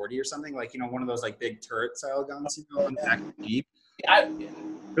MP40 or something, like one of those like big turret style guns, on the back of the Jeep.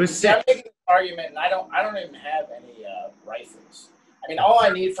 It was sick. I'm making an argument, and I don't even have any rifles. I mean, all I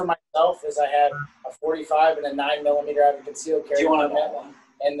need for myself is I have a 45 and a 9mm. I have a concealed carry. Do you want to know one?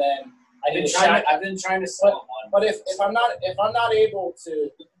 And then I've been trying to sell one. But if I'm not able to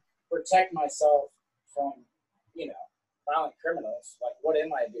protect myself from violent criminals, like what am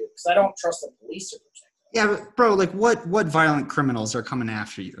I do? Because I don't trust the police to protect them. Yeah, but bro, like what violent criminals are coming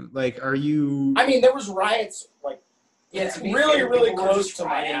after you? Like, are you? I mean, there was riots like really close to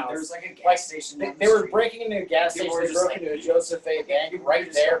my house. There was like a gas station. They were breaking into a gas station. They broke into a Joseph A. bank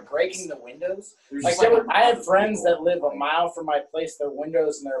right there, breaking the windows. Like I have friends that live a mile from my place. Their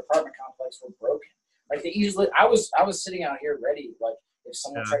windows in their apartment complex were broken. Like they easily. I was sitting out here ready. Like if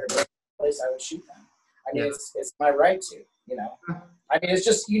someone tried to break the place, I would shoot them. I mean, it's my right to. I mean, it's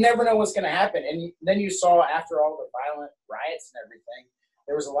just you never know what's going to happen. And then you saw after all the violent riots and everything,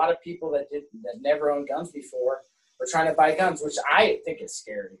 there was a lot of people that never owned guns before. We're trying to buy guns, which I think is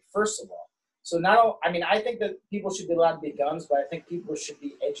scary, first of all. So I think that people should be allowed to be guns, but I think people should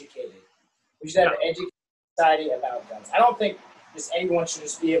be educated. We should have an educated society about guns. I don't think just anyone should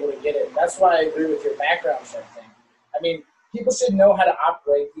just be able to get it. That's why I agree with your background check thing. I mean, people should know how to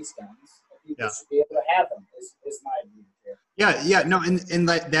operate these guns. And people should be able to have them, is my view here. Yeah, no, and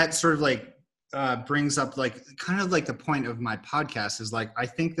that sort of like brings up like kind of like the point of my podcast is like, I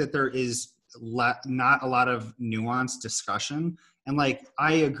think that there is not a lot of nuanced discussion, and like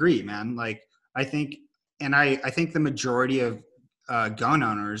I agree, man. Like I think the majority of gun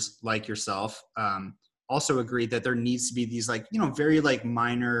owners like yourself also agree that there needs to be these like very like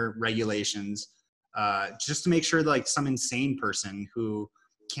minor regulations just to make sure that, like some insane person who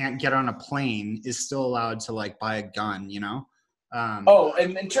can't get on a plane is still allowed to like buy a gun.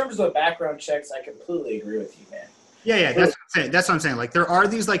 And in terms of the background checks, I completely agree with you, man. Yeah, that's what I'm saying. Like there are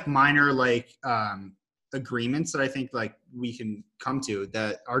these like minor like agreements that I think like we can come to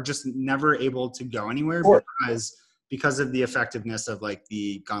that are just never able to go anywhere because of the effectiveness of like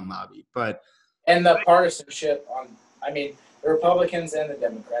the gun lobby. And the partisanship the Republicans and the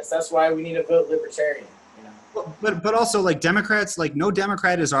Democrats. That's why we need to vote libertarian. But also like Democrats, like no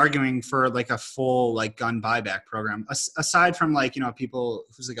Democrat is arguing for like a full like gun buyback program aside from like people.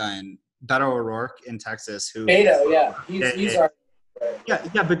 Who's the guy in Beto O'Rourke in Texas who Beto, yeah, he's our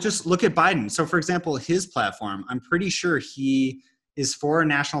yeah, but just look at Biden. So for example, his platform, I'm pretty sure he is for a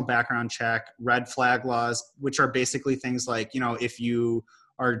national background check, red flag laws, which are basically things like, if you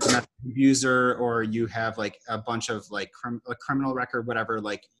are a domestic abuser or you have like a bunch of like a criminal record, whatever,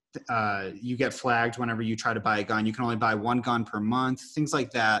 like you get flagged whenever you try to buy a gun. You can only buy one gun per month, things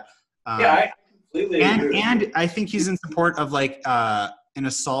like that. I completely agree. And I think he's in support of like an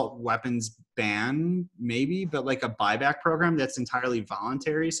assault weapons ban, maybe, but like a buyback program that's entirely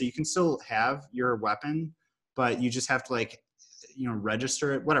voluntary. So you can still have your weapon, but you just have to like,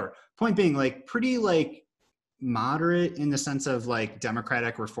 register it, whatever. Point being, like, pretty like moderate in the sense of like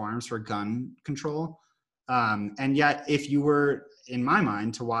democratic reforms for gun control. And yet, if you were, in my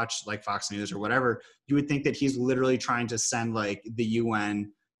mind, to watch like Fox News or whatever, you would think that he's literally trying to send like the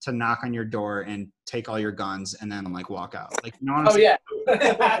UN to knock on your door and take all your guns and then like walk out. Like, Oh yeah.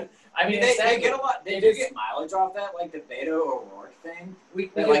 I mean, they get a lot. They do get mileage off that, like the Beto O'Rourke thing.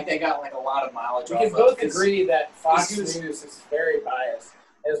 They got like a lot of mileage. We can both agree that Fox News is very biased,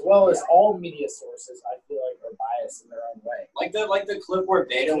 as well as all media sources. I feel like are biased in their own way. Like the clip where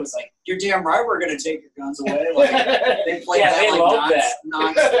Beto was like, "You're damn right, we're gonna take your guns away." Like they played Yeah, they love that.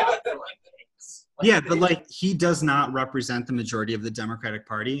 nonstop for like days. Yeah, but like he does not represent the majority of the Democratic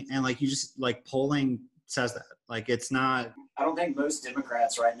Party, and like you just like polling says that. Like it's not. I don't think most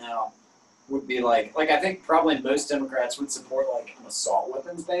Democrats right now would be like I think probably most Democrats would support like an assault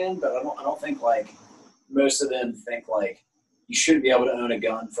weapons ban, but I don't think like most of them think like you should be able to own a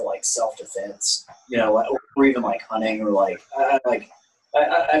gun for like self-defense, or even like hunting or like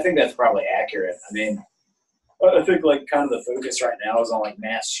I think that's probably accurate. I mean, I think like kind of the focus right now is on like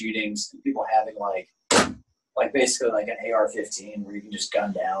mass shootings and people having like basically like an AR-15 where you can just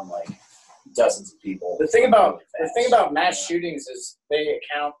gun down like dozens of people. The thing about mass shootings is they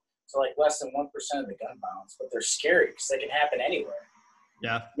account to like less than 1% of the gun violence, but they're scary because they can happen anywhere.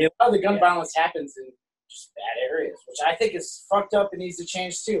 Yeah. I mean, a lot of the gun violence happens in just bad areas, which I think is fucked up and needs to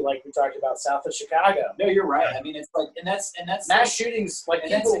change too. Like we talked about south of Chicago. No, you're right. I mean, it's like, and that's mass shootings. Like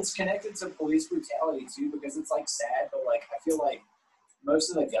it's connected to police brutality too, because it's like sad, but like I feel like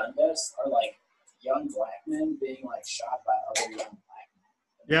most of the gun deaths are like young black men being like shot by other young black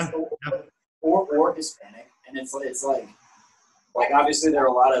men. Yeah. Or Hispanic, and it's like obviously there are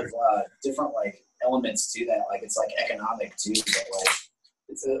a lot of different like elements to that. Like it's like economic too, but like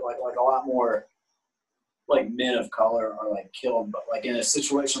it's like a lot more like men of color are like killed, but like in a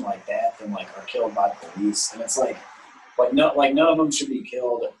situation like that, then like are killed by police, and it's like none of them should be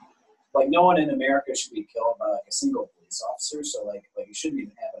killed. Like no one in America should be killed by like a single police officer. So like it shouldn't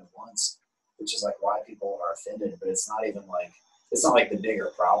even happen once, which is like why people are offended. But it's not even like. It's not like the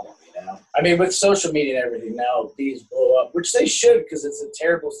bigger problem, I mean, with social media and everything now, these blow up, which they should because it's a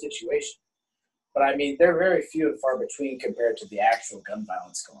terrible situation. But I mean, they're very few and far between compared to the actual gun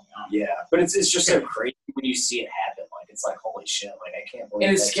violence going on. Yeah, but it's just so crazy when you see it happen. Like it's like holy shit! Like I can't believe.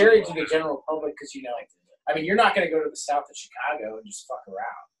 And it's scary to the general public because I mean, you're not going to go to the south of Chicago and just fuck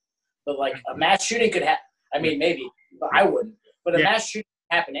around. But like a mass shooting could happen. I mean, maybe, but I wouldn't. But a mass shooting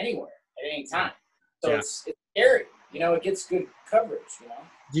can happen anywhere at any time. So it's scary. It gets good coverage,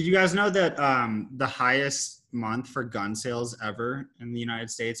 Did you guys know that the highest month for gun sales ever in the United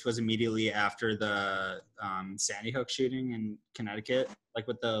States was immediately after the Sandy Hook shooting in Connecticut, like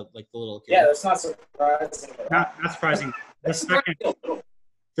with the little kid? Yeah, that's not surprising. Not surprising.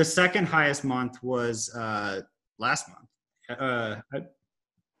 The second highest month was last month.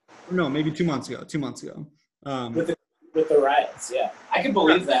 No, maybe 2 months ago. 2 months ago. With the riots, yeah. I can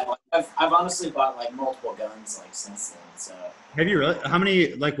believe that. Like, I've honestly bought like multiple guns like since then. So have you really? How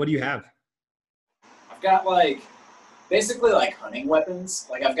many? Like, what do you have? I've got like basically like hunting weapons.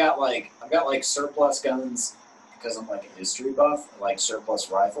 Like I've got like surplus guns because I'm like a history buff. Like surplus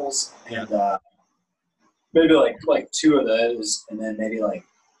rifles and maybe like two of those, and then maybe like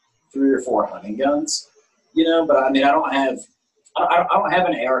 3 or 4 hunting guns. But I mean I don't have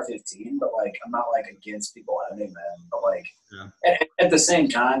an AR-15, but like I'm not like against people owning them. But like at the same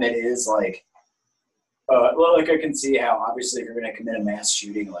time, it is like, like I can see how obviously if you're going to commit a mass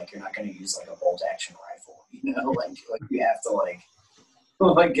shooting, like you're not going to use like a bolt action rifle, like you have to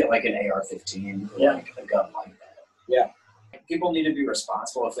like get like an AR-15 or like a gun like that. Yeah. People need to be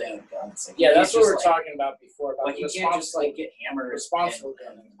responsible if they own guns. Like, that's what we were talking about before. About like you can't just like get hammered, responsible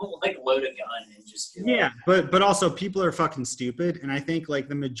gunning, like load a gun and just. But also people are fucking stupid, and I think like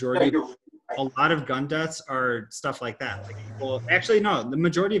the majority, a lot of gun deaths are stuff like that. Like people, actually no, the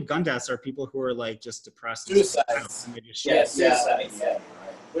majority of gun deaths are people who are like just depressed. Suicides. And suicides.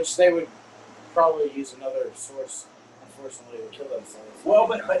 Which they would probably use another source, unfortunately, to kill themselves. Well,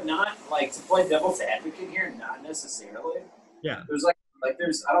 but not like to play devil's advocate here, not necessarily. Yeah. There's like Like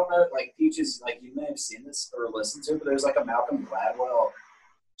there's, I don't know, like Peaches, like you may have seen this or listened to it, but there's like a Malcolm Gladwell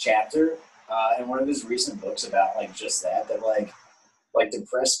chapter in one of his recent books about like just that like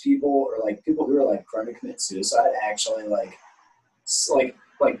depressed people or like people who are like prone to commit suicide actually like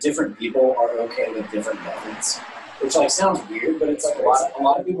different people are okay with different methods, which like sounds weird, but it's like a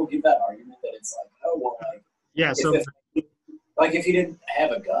lot of people give that argument that it's like, oh well, like Yeah. So if he didn't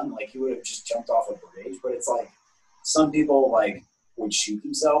have a gun, like he would have just jumped off a bridge. But it's like some people like would shoot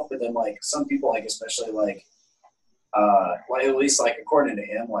himself, but then like some people like especially like at least like according to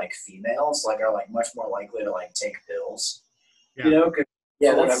him, like females like are like much more likely to like take pills, Yeah. you know, 'cause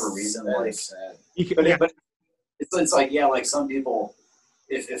Yeah, for that's whatever reason, that like. is sad. But it's like yeah, like some people,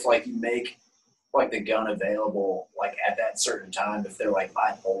 if like you make like the gun available like at that certain time, if they're like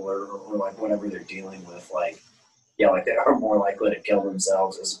bipolar or like whatever they're dealing with, like yeah, like they are more likely to kill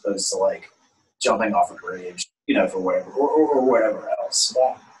themselves as opposed to like jumping off a bridge, you know, for whatever or whatever else.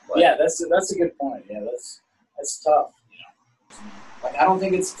 Yeah, Like, yeah, that's a good point. Yeah, that's tough. like I don't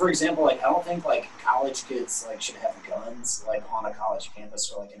think it's, for example, like I don't think like college kids like should have guns like on a college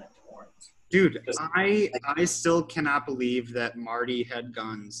campus or like in a dorm. dude, I still cannot believe that Marty had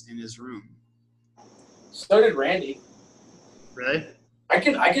guns in his room. So did Randy. Really? I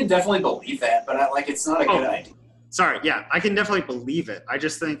can definitely believe that, but it's not a good idea. Sorry, yeah, I can definitely believe it. I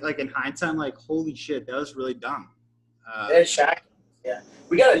just think, like, in hindsight, I'm like, holy shit, that was really dumb. They had shack. Yeah,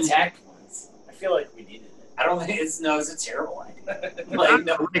 we got attacked once. I feel like we needed it. I don't think it's a terrible idea. Like,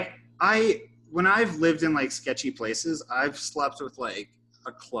 no. Like, when I've lived in, like, sketchy places, I've slept with, like,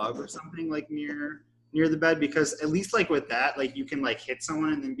 a club or something, like, near the bed, because at least, like, with that, like, you can, like, hit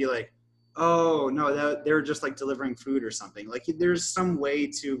someone and then be like, oh, no, they were just, like, delivering food or something. Like, there's some way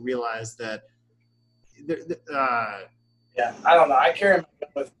to realize that Yeah, I don't know. I carry my gun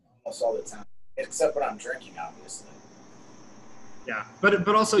with me almost all the time, except when I'm drinking, obviously. yeah, but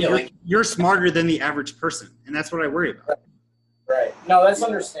also Yeah, you're smarter than the average person, and that's what I worry about. Right. No, that's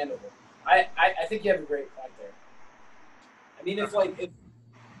understandable. I think you have a great point there. I mean,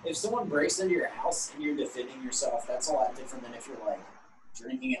 if someone breaks into your house and you're defending yourself, that's a lot different than if you're like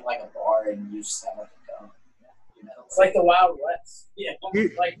drinking at like a bar and you just have like a gun. You know, It's like the Wild West. yeah.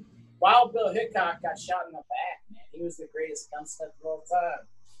 Like Wild Bill Hickok got shot in the back, man. He was the greatest gunsmith of all time.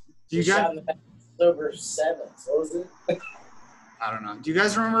 Do you He shot guys? in the back over 7. What was it? I don't know. Do you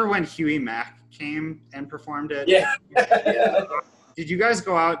guys remember when Huey Mack came and performed it? Yeah. Yeah. Did you guys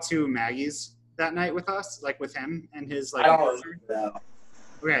go out to Maggie's that night with us, like with him and his like? I don't remember.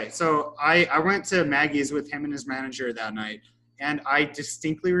 Okay, so I went to Maggie's with him and his manager that night, and I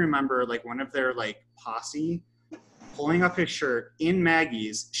distinctly remember like one of their like posse pulling up his shirt in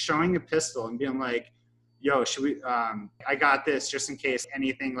Maggie's, showing a pistol, and being like, "Yo, should we? I got this just in case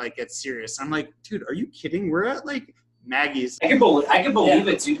anything like gets serious." I'm like, "Dude, are you kidding? We're at like Maggie's." I can believe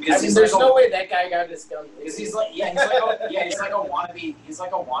it, dude. I Because mean, there's no way that guy got this gun. Because he's like a wannabe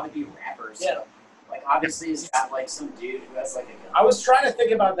rapper. So, Yeah. like obviously he's got like some dude who has like a gun. I was trying to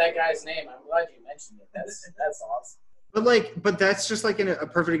think about that guy's name. I'm glad you mentioned it. That's awesome. But that's just like a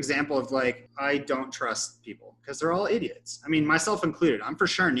perfect example of like, I don't trust people because they're all idiots. I mean, myself included. I'm for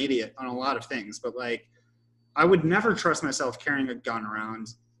sure an idiot on a lot of things, but like, I would never trust myself carrying a gun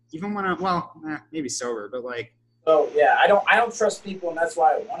around, even when maybe sober, but like. So yeah, I don't trust people, and that's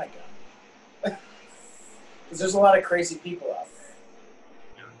why I want a gun. Because there's a lot of crazy people out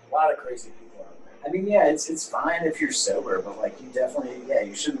there. A lot of crazy people out there. I mean, yeah, it's fine if you're sober, but like you definitely,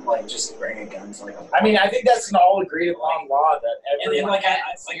 you shouldn't like just bring a gun to like a. I mean, I think that's an all agreed upon law that everyone like,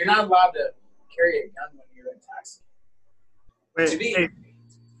 has. You're not allowed to carry a gun when you're intoxicated. To be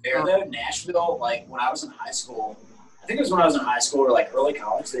fair though, Nashville, like when I was in high school, I think it was when I was in high school or like early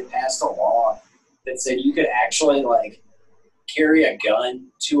college, they passed a law that said you could actually like carry a gun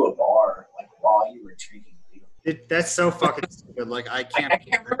to a bar like while you were drinking. That's so fucking stupid. Like, I can't. I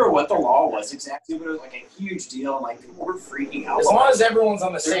can't remember what the law was exactly, but it was like a huge deal, and like people were freaking out. As long as everyone's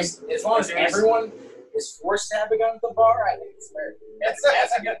on the same, as long as everyone is forced to have a gun at the bar, I think it's fair. That's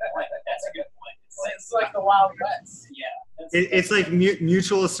a good point. That's a good point. It's like the Wild West. Yeah. It's like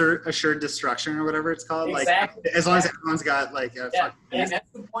mutual assured destruction or whatever it's called. Exactly. Like, as long as everyone's got like a Yeah. fucking. And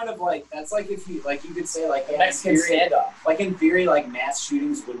that's the point of like, that's like if you like, you could say like, The Mexican standoff. like in theory, like mass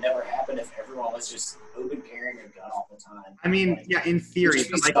shootings would never happen if everyone was just open carrying a gun all the time. I mean, Like, yeah, in theory,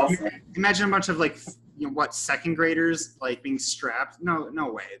 just but be like, self-made. imagine a bunch of like, second graders like being strapped. No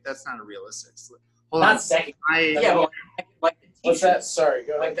way. That's not a realistic. Hold on. Not second. yeah, but like the What's teacher, that? Sorry,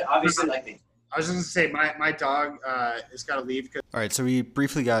 go ahead. like obviously like the I was just gonna say my dog has got to leave. All right, so we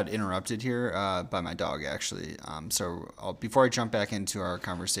briefly got interrupted here by my dog, actually. Before I jump back into our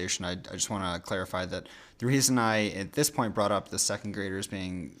conversation, I just want to clarify that the reason I, at this point, brought up the second graders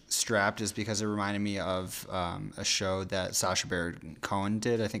being strapped is because it reminded me of a show that Sacha Baron Cohen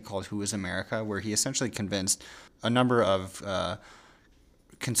did, I think called Who is America, where he essentially convinced a number of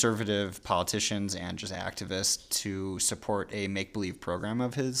conservative politicians and just activists to support a make-believe program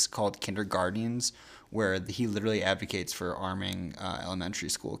of his called Kindergartens, where he literally advocates for arming elementary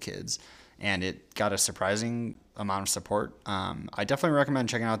school kids. And it got a surprising amount of support. I definitely recommend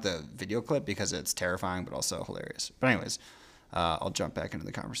checking out the video clip because it's terrifying but also hilarious. But anyways, I'll jump back into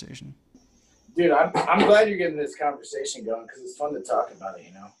the conversation. Dude, I'm glad you're getting this conversation going because it's fun to talk about it,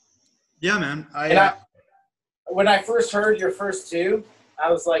 you know? Yeah, man. When I first heard your first two, I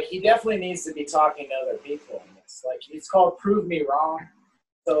was like, he definitely needs to be talking to other people in this. Like, it's called Prove Me Wrong.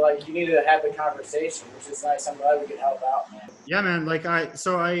 So, like, you need to have the conversation, which is nice. I'm glad we could help out, man. Yeah, man.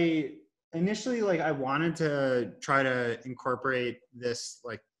 I initially, I wanted to try to incorporate this,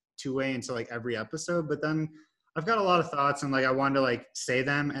 two-way into, every episode. But then I've got a lot of thoughts, and, I wanted to, say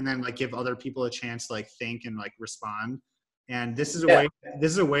them and then, give other people a chance to, think and, respond. And this is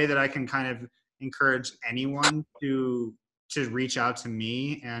a way that I can kind of encourage anyone to reach out to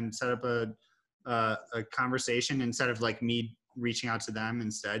me and set up a conversation instead of me reaching out to them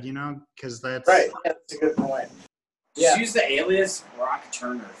instead, because that's right. Yeah, that's a good point. Just use the alias Rock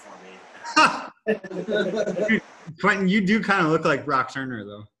Turner for me. Quentin, you do kind of look like Rock Turner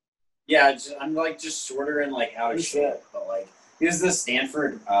though. Yeah, I'm just shorter and out of shape, but he was the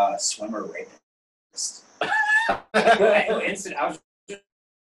Stanford swimmer rapist. I was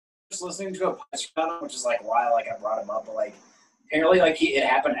just listening to a podcast about him, which is why I brought him up, but apparently it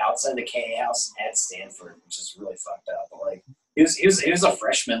happened outside the KA house at Stanford, which is really fucked up. But he was a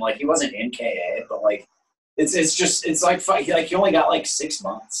freshman, he wasn't in KA, but he only got 6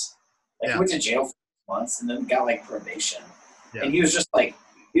 months. He went to jail for 6 months and then got probation. Yeah. And he was just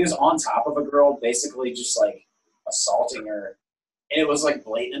he was on top of a girl, basically just assaulting her. And it was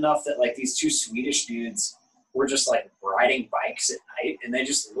blatant enough that these two Swedish dudes were just riding bikes at night, and they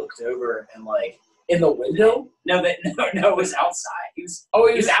just looked over and in the window? No, it was outside. He was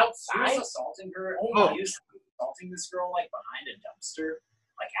outside. He was assaulting her. Oh. He was assaulting this girl behind a dumpster,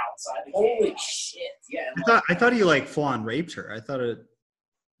 outside the Holy cave. Shit! Yeah. And, I thought he full on raped her. I thought it.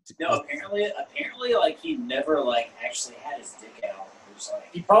 No, apparently, he never actually had his dick out.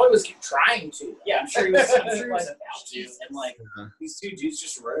 He probably was trying to. Yeah, I'm sure he was. I'm sure he was about to. And these two dudes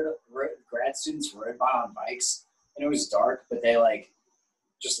just grad students rode by on bikes, and it was dark, but they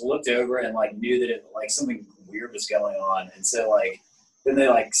just looked over and knew that it something weird was going on, and so then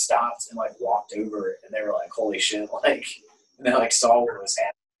they stopped and walked over, and they were holy shit, and they saw what was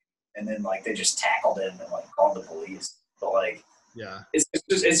happening, and then they just tackled him and called the police, but yeah,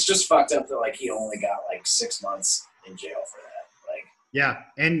 it's just fucked up that he only got 6 months in jail for that. Yeah,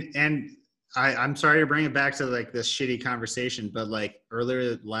 and I'm sorry to bring it back to this shitty conversation, but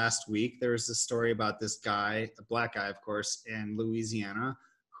earlier last week there was this story about this guy, a black guy of course, in Louisiana,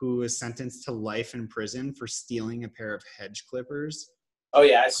 who was sentenced to life in prison for stealing a pair of hedge clippers. Oh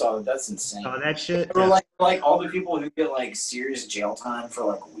yeah, I saw that. That's insane. Oh, that shit. Or all the people who get serious jail time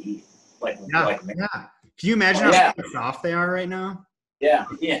for weed. Yeah. Can you imagine how soft they are right now? Yeah.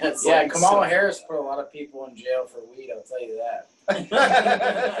 Yeah. Kamala Harris put a lot of people in jail for weed. I'll tell you that.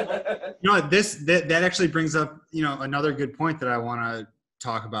 That actually brings up another good point that I want to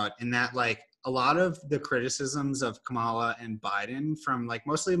talk about, in that a lot of the criticisms of Kamala and Biden from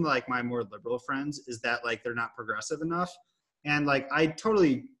mostly my more liberal friends is that they're not progressive enough, and I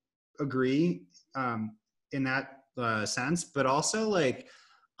totally agree in that sense, but also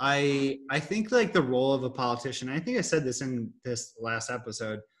I think the role of a politician, I think I said this in this last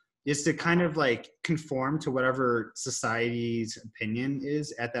episode, is to kind of conform to whatever society's opinion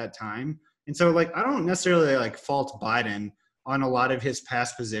is at that time. And so I don't necessarily fault Biden on a lot of his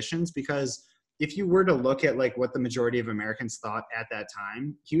past positions, because if you were to look at what the majority of Americans thought at that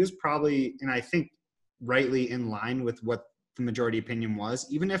time, he was probably, and I think rightly, in line with what the majority opinion was,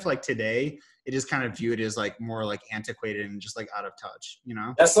 even if today it is kind of viewed as more antiquated and just out of touch,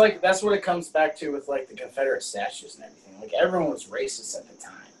 That's that's what it comes back to with the Confederate statues and everything. Everyone was racist at the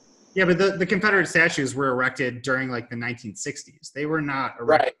time. Yeah, but the Confederate statues were erected during the 1960s. They were not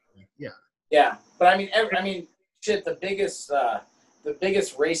erected. Right. Yeah. Yeah, but I mean, shit. The biggest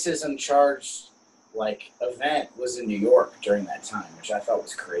racism charged event was in New York during that time, which I thought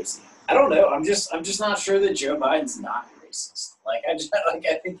was crazy. I don't know. I'm just not sure that Joe Biden's not racist.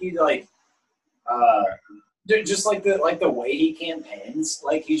 I think he just like the way he campaigns,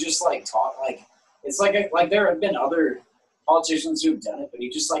 like he just like talk like it's like there have been other politicians who've done it, but he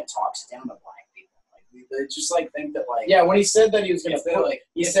just like talks down to black people. Like they just like think that like Yeah, when he said that he was going if to they put, like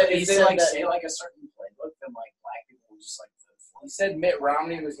he if, said if he they said like that, say like a certain playbook, then like black people will just like he said Mitt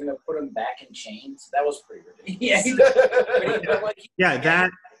Romney was going to put him back in chains. That was pretty yeah, ridiculous. but like Yeah,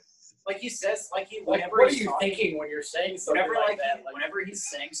 that. like he says like he Like, whenever what are he's you talking, thinking when you're saying something whenever like that? Like, whenever he's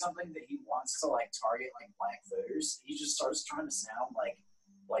saying something that he wants to like target like black voters, he just starts trying to sound like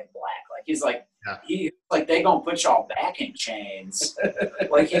black. Like he's like he like they gonna put y'all back in chains.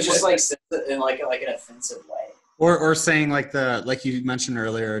 Like he just like says it in like an offensive way. Or saying like you mentioned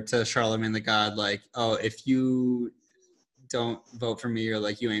earlier to Charlemagne the God, like, oh, if you don't vote for me, or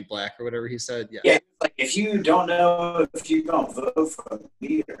like you ain't black, or whatever he said. Yeah, like if you don't know if you gonna vote for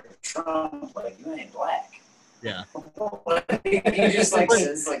me or Trump, like you ain't black. Yeah. He just like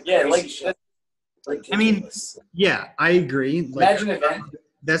says like yeah, crazy like shit. I mean, Ridiculous. yeah, I agree. Like, imagine if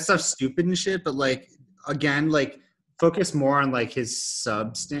that stuff's stupid and shit, but like again, like focus more on like his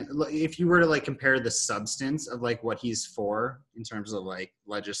substance. If you were to like compare the substance of like what he's for in terms of like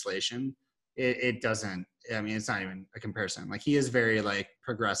legislation, it doesn't. I mean, it's not even a comparison. Like he is very like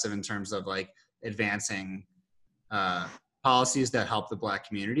progressive in terms of like advancing policies that help the black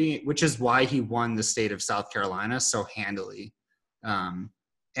community, which is why he won the state of South Carolina so handily. And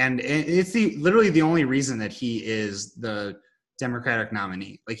it's literally the only reason that he is the Democratic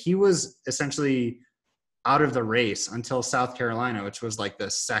nominee. Like he was essentially out of the race until South Carolina, which was like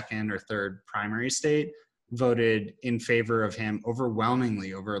the second or third primary state, voted in favor of him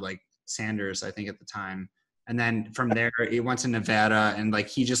overwhelmingly over like Sanders, I think at the time. And then from there, he went to Nevada, and like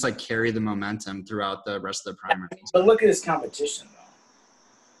he just like carried the momentum throughout the rest of the primaries. But look at his competition,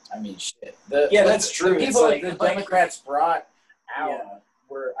 though. I mean, shit. That's true. The It's people like- that the Democrats brought out Yeah.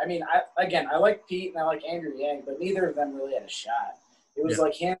 were. I mean, I like Pete and I like Andrew Yang, but neither of them really had a shot. It was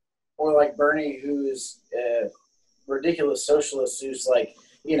like him or like Bernie, who's a ridiculous socialist, who's like,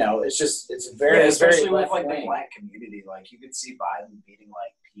 it's very, especially very with like the left-wing. black community, like you could see Biden beating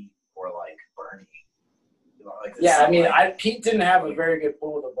like Pete or like Bernie. Like, it's Yeah, I not mean, like- Pete didn't have a very good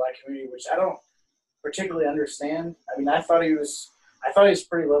pull with the black community, which I don't particularly understand. I mean, I thought he was a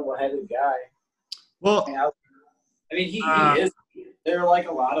pretty level-headed guy. Well, I mean, he is. There are like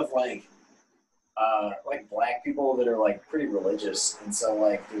a lot of like black people that are like pretty religious, and so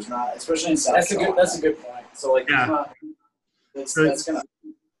like there's not, especially in South Carolina. That's a good point. So like Yeah. there's not. That's gonna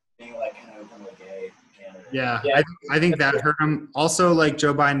be like kind of openly gay candidate. yeah, Yeah. I think that hurt him. Also, like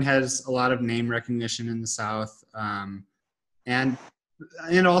Joe Biden has a lot of name recognition in the South, and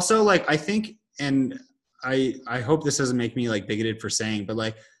also like I think, and I hope this doesn't make me like bigoted for saying, but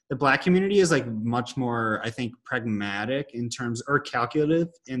like the black community is like much more, I think, pragmatic in terms, or calculative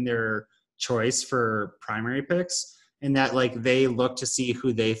in their choice for primary picks, in that like they look to see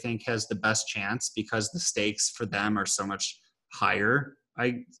who they think has the best chance because the stakes for them are so much higher,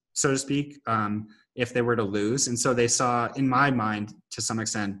 so to speak, if they were to lose. And so they saw, in my mind, to some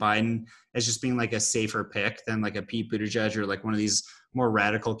extent, Biden as just being like a safer pick than like a Pete Buttigieg or like one of these more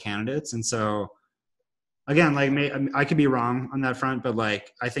radical candidates. And so again, like I could be wrong on that front, but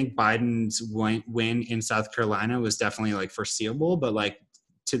like I think Biden's win in South Carolina was definitely like foreseeable, but like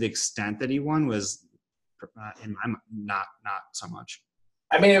to the extent that he won was in my mind, not so much.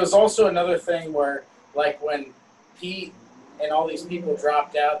 I mean, it was also another thing where, like, when Pete and all these people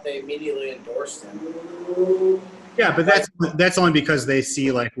dropped out, they immediately endorsed him. Yeah, but that's only because they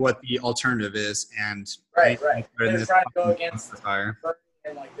see like what the alternative is, and Right. They're trying to go against the fire. Bernie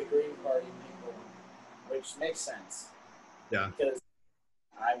and like the Green Party people, which makes sense. Yeah. Because,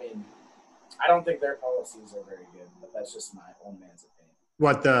 I mean, I don't think their policies are very good, but that's just my own man's opinion.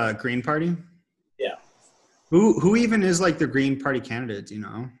 What, the Green Party? Yeah. Who even is like the Green Party candidate? Do you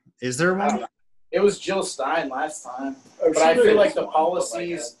know? Is there one? It was Jill Stein last time, I'm but sure I there feel is like the one,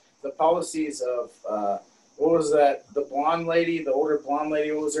 but, policies of what was that? The blonde lady, the older blonde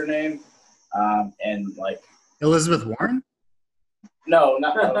lady. What was her name? And like Elizabeth Warren? no,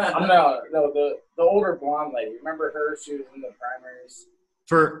 the older blonde lady. Remember her? She was in the primaries.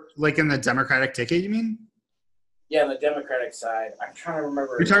 For like in the Democratic ticket, you mean? Yeah, on the Democratic side. I'm trying to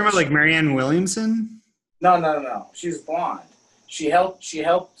remember. You're talking about like Marianne Williamson? No. She was blonde. She helped.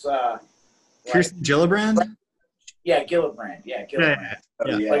 Kirsten Gillibrand? Yeah, Gillibrand. Yeah, Gillibrand.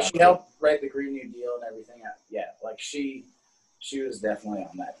 Yeah. Yeah. Like she helped write the Green New Deal and everything. Yeah, like she was definitely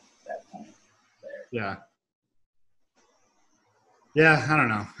on that point there. Yeah. Yeah, I don't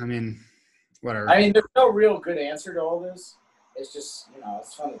know. I mean, whatever. I mean, there's no real good answer to all this. It's just,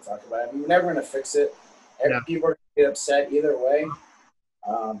 it's fun to talk about. I mean, we're never going to fix it. Yeah. People are going to get upset either way.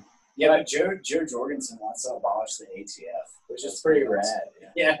 Yeah, but Joe Jorgensen wants to abolish the ATF, which is pretty rad.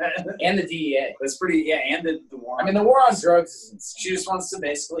 Yeah. And the DEA. That's pretty, yeah, and the war. I mean, the war on drugs is insane. She just wants to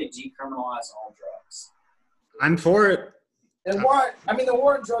basically decriminalize all drugs. I'm for it. The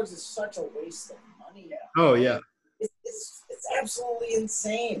war on drugs is such a waste of money. Yeah. Oh yeah. It's absolutely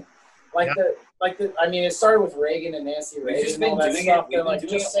insane. It started with Reagan and Nancy Reagan and all that stuff. They're like,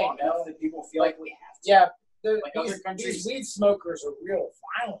 just saying no. That people feel like we have to. Yeah. These weed smokers are real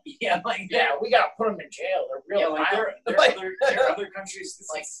violent. Yeah, we gotta put them in jail. They're real violent. There are other countries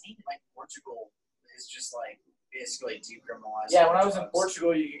like Portugal is just like basically decriminalized. Yeah, when I was in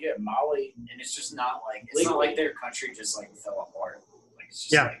Portugal, you could get Molly, and it's just not like their country just like fell apart. Like it's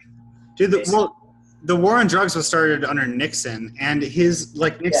just dude. The war on drugs was started under Nixon, and his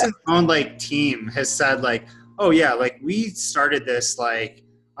Nixon's own team has said oh yeah, we started this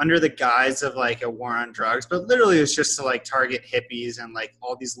under the guise of a war on drugs, but literally it was just to target hippies and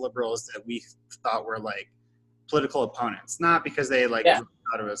all these liberals that we thought were political opponents, not because they thought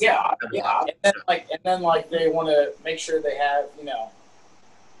it was and then they want to make sure they have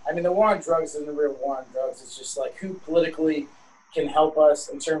the war on drugs isn't the real war on drugs. It's just who politically can help us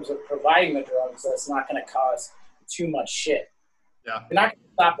in terms of providing the drugs that's not going to cause too much shit. Yeah, you're not going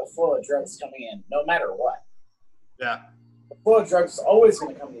to stop the flow of drugs coming in, no matter what. Yeah. The flow of drugs is always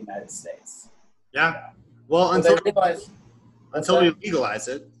going to come to the United States. Yeah. Well, until we legalize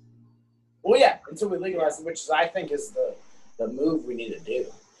it. Well, yeah, until we legalize it, which I think is the move we need to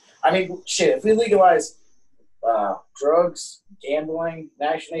do. I mean, shit, if we legalize drugs, gambling,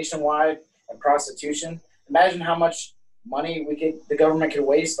 nationwide, and prostitution, imagine how much money the government could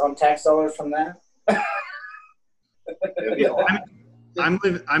waste on tax dollars from that.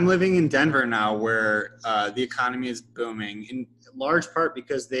 I'm living in Denver now, where the economy is booming, in large part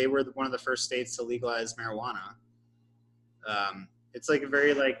because they were one of the first states to legalize marijuana. It's a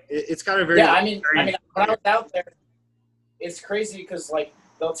very it's got a very when I was out there, it's crazy because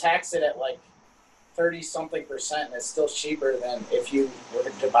they'll tax it at 30-something%, and it's still cheaper than if you were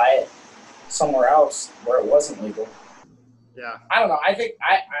to buy it somewhere else where it wasn't legal. Yeah, I don't know. I think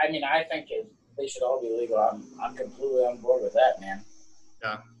they should all be legal. I'm completely on board with that, man.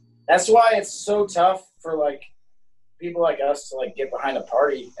 Yeah, that's why it's so tough for people like us to get behind a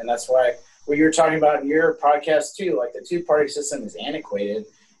party, and that's why what you're talking about in your podcast too. The two-party system is antiquated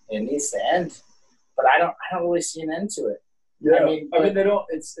and it needs to end. But I don't really see an end to it. Yeah, I mean they don't.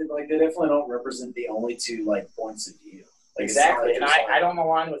 It's they definitely don't represent the only two points of view. Exactly, and I don't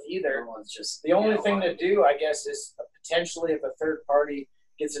align with either. Just the only thing to do, I guess, is potentially if a third party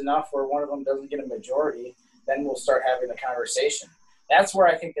gets enough where one of them doesn't get a majority, then we'll start having the conversation. That's where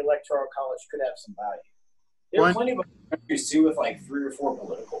I think the Electoral College could have some value. There are plenty of countries too with 3 or 4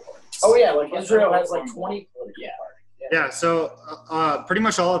 political parties. Oh yeah, Israel has 20 political parties. Yeah. So pretty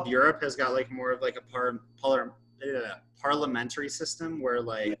much all of Europe has got more of a parliamentary system where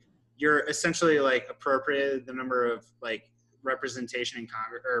you're essentially appropriated the number of representation in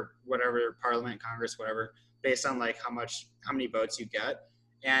Congress or whatever, Parliament, Congress, whatever, based on how many votes you get.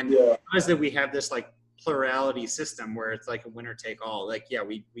 And because that we have this plurality system where it's a winner take all,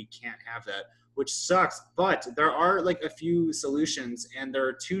 we can't have that, which sucks. But there are a few solutions, and there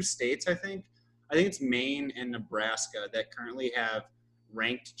are 2 states, I think it's Maine and Nebraska, that currently have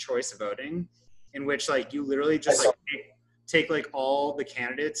ranked choice voting, in which you literally just take all the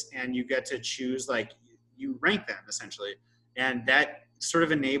candidates and you get to choose, you rank them essentially, and that sort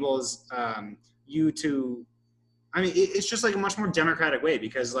of enables you to, it's just a much more democratic way,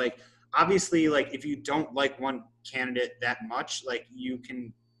 because obviously if you don't like one candidate that much, you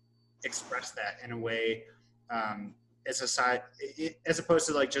can express that in a way as a side, as opposed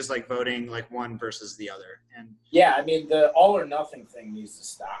to just voting one versus the other. And yeah, the all or nothing thing needs to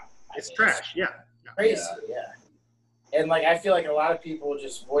stop. It's trash. Yeah. Crazy. Yeah. And I feel a lot of people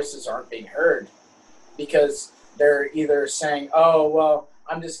just voices aren't being heard because they're either saying, oh, well,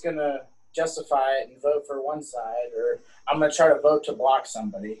 I'm just going to justify it and vote for one side, or I'm going to try to vote to block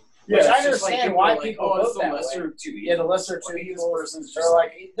somebody. Which I understand why people vote that way. Yeah, the lesser two evils.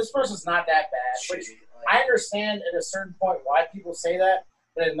 They're this person's not that bad. Which I understand at a certain point why people say that,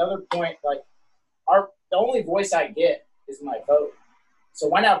 but at another point, the only voice I get is my vote. So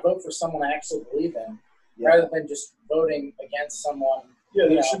why not vote for someone I actually believe in, rather than just voting against someone? Yeah,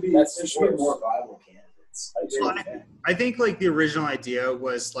 there should be more viable candidates. I think the original idea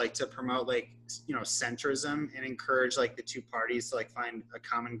was to promote centrism and encourage the 2 parties to find a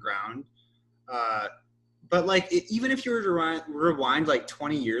common ground. But even if you were to rewind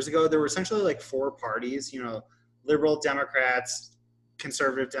 20 years ago, there were essentially 4 parties. Liberal Democrats,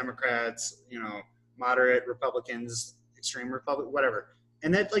 conservative Democrats, moderate Republicans, extreme Republic, whatever.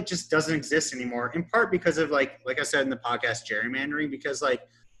 And that like just doesn't exist anymore, in part because of like I said in the podcast, gerrymandering, because like,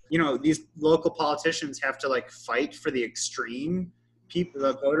 you know, these local politicians have to like fight for the extreme people,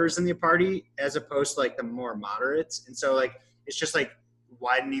 the voters in the party, as opposed to like the more moderates. And so like, it's just like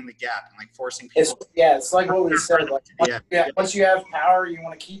widening the gap and like forcing people. It's like what we said. Like, once you have power, you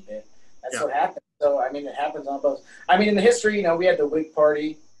want to keep it. That's what happens. So, I mean, it happens on both. I mean, in the history, you know, we had the Whig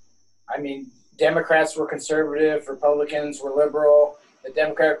Party. I mean, Democrats were conservative, Republicans were liberal. The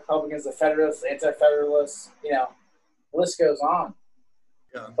Democratic Republicans, the Federalists, the Anti-Federalists, you know, the list goes on.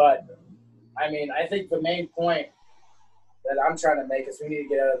 Yeah. But, I mean, I think the main point that I'm trying to make is we need to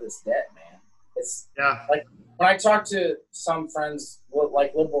get out of this debt, man. It's like when I talk to some friends,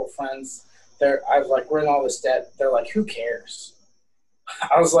 like liberal friends, I was like, we're in all this debt. They're like, who cares?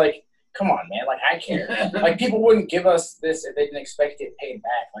 I was like, come on, man. Like, I care. Like, people wouldn't give us this if they didn't expect to get paid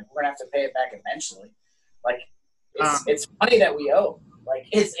back. Like, we're going to have to pay it back eventually. Like, it's money that we owe. Like,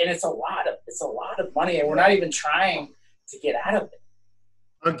 it's a lot of money, and we're not even trying to get out of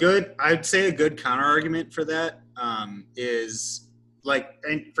it. I'd say a good counter argument for that is like,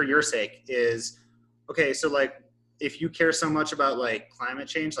 and for your sake is, okay, so like, if you care so much about like climate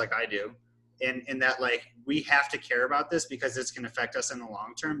change, like I do, and that like we have to care about this because it's going to affect us in the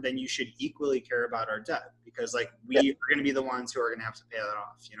long term, then you should equally care about our debt, because like we are going to be the ones who are going to have to pay that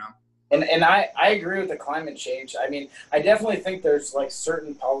off, you know? And I agree with the climate change. I mean, I definitely think there's like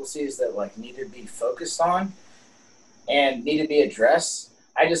certain policies that like need to be focused on and need to be addressed.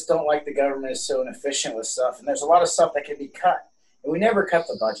 I just don't like the government is so inefficient with stuff, and there's a lot of stuff that can be cut. And we never cut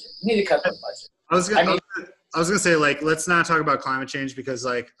the budget. We need to cut the budget. I was gonna say, like, let's not talk about climate change, because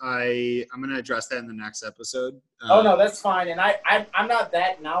like I'm gonna address that in the next episode. Oh no, that's fine. And I'm not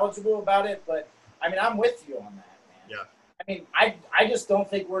that knowledgeable about it, but I mean, I'm with you on that, man. Yeah. I mean, I just don't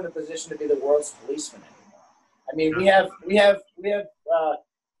think we're in a position to be the world's policeman anymore. I mean, we have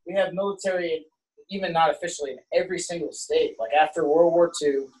military, even not officially, in every single state. Like after World War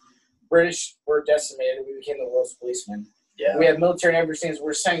II, British were decimated. We became the world's policeman. Yeah. We have military in every state.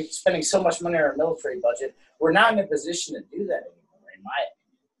 We're spending so much money on our military budget. We're not in a position to do that anymore, in my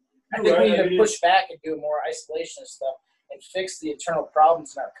opinion. I think we need to push back and do more isolationist stuff and fix the internal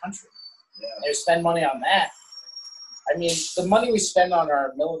problems in our country. Yeah. And spend money on that. I mean, the money we spend on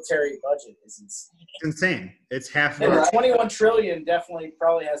our military budget is insane. It's insane. It's half. And the $21 trillion definitely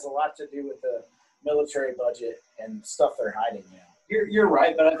probably has a lot to do with the military budget and stuff they're hiding now. You're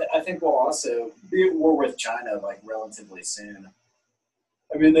right, but I think we'll also be at war with China like relatively soon.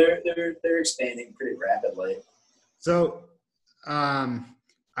 I mean, they're expanding pretty rapidly. So, I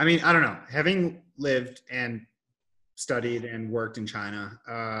mean, I don't know. Having lived and studied and worked in China,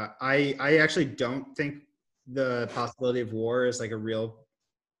 I actually don't think the possibility of war is like a real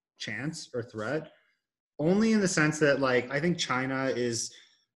chance or threat. Only in the sense that like I think China is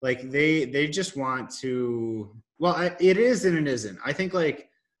like they just want to. Well, it is and it isn't. I think like,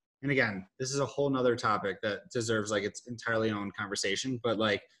 and again, this is a whole nother topic that deserves like its entirely own conversation, but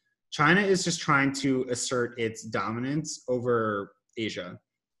like China is just trying to assert its dominance over Asia.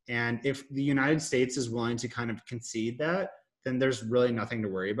 And if the United States is willing to kind of concede that, then there's really nothing to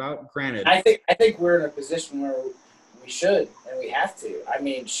worry about. Granted. I think we're in a position where we should and we have to. I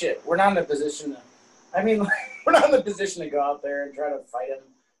mean, shit, we're not in a position we're not in a position to go out there and try to fight them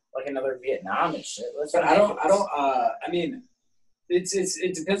like another Vietnam and shit. I mean,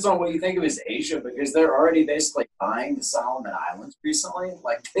 it depends on what you think of as Asia, because they're already basically buying the Solomon Islands recently.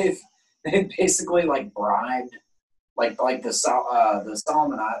 Like they've basically like bribed like the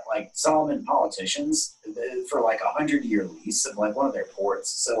Solomon politicians for like 100-year lease of like one of their ports.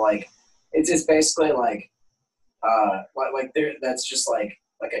 So like it's just basically like that's just like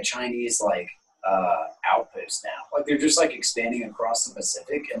a Chinese like outpost now. Like they're just like expanding across the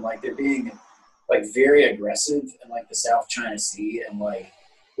Pacific, and like they're being like very aggressive in like the South China Sea, and like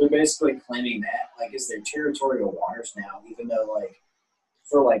they're basically claiming that like is their territorial waters now, even though like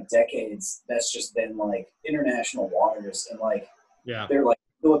for like decades that's just been like international waters, and like they're like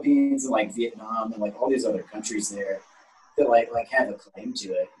Philippines and like Vietnam and like all these other countries there that like have a claim to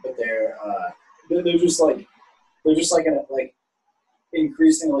it, but they're just like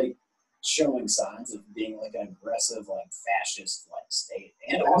increasingly showing signs of being like an aggressive, like fascist, like state.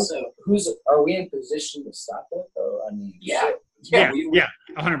 And also, are we in position to stop it? Though I mean, yeah,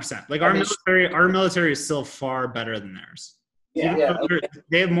 100%. Like our military is still far better than theirs. Yeah,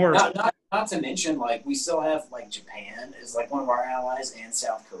 they have more. Not to mention, like we still have like Japan is like one of our allies, and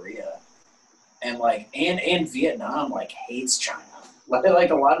South Korea, and like and Vietnam like hates China. Like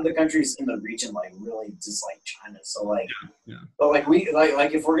a lot of the countries in the region like really dislike China. So like, but like we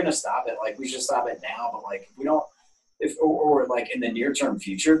like if we're gonna stop it, like we should stop it now. But like if we don't if or like in the near term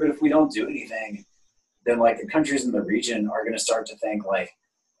future. But if we don't do anything, then like the countries in the region are going to start to think like,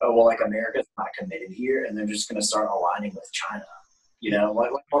 oh well, like America's not committed here, and they're just going to start aligning with China. You know,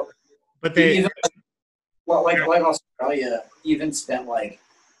 But they even, like Australia even spent like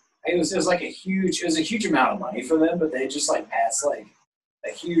it was like a huge amount of money for them, but they just like passed like a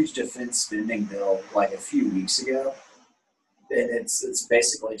huge defense spending bill like a few weeks ago. And it's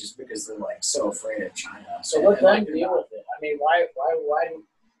basically just because they're like so afraid of China. So let them deal with it. I mean, why?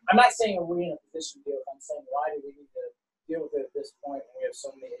 I'm not saying we're in a position to deal with it. I'm saying why do we need to deal with it at this point when we have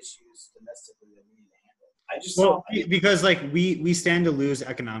so many issues domestically that we need to handle? Because like we stand to lose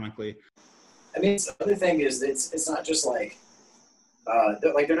economically. I mean, the other thing is it's not just like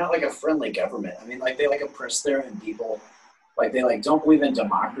they're not like a friendly government. I mean, like they like oppress their own people. Like they like don't believe in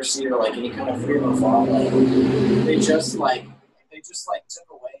democracy or like any kind of freedom of thought. Like they just took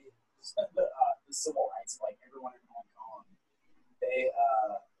away the civil rights of like everyone in Hong Kong.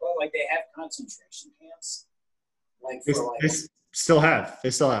 They have concentration camps. They still have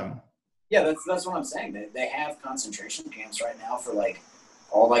them. Yeah, that's what I'm saying. They have concentration camps right now for like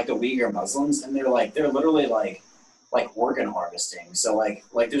all like the Uyghur Muslims, and they're literally like organ harvesting. So like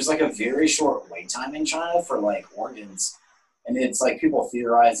there's like a very short wait time in China for like organs, and it's like people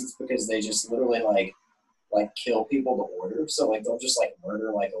theorize it's because they just literally like kill people to order. So like they'll just like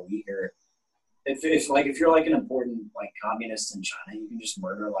murder like a Uyghur. If you're like an important like communist in China, you can just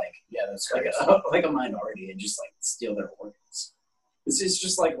murder that's like a minority and just like steal their organs. It's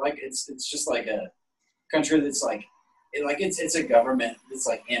just like it's just like a country that's like it's a government that's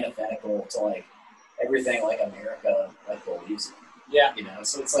like antithetical to like everything like America like believes in. Yeah, you know.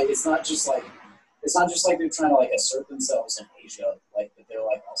 So it's not just like they're trying to like assert themselves in Asia, like but they're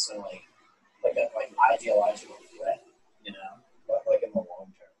like also like an ideological threat, you know, but like in the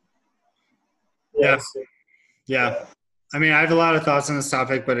long term. Yeah. I mean, I have a lot of thoughts on this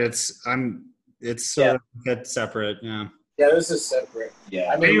topic, but it's sort of get separate. Yeah. Yeah, this is separate.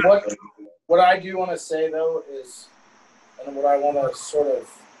 Yeah. I mean, what I do want to say though is, and what I want to sort of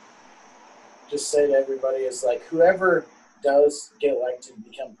just say to everybody is like, whoever does get elected to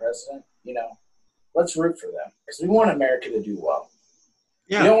become president, you know, let's root for them because we want America to do well.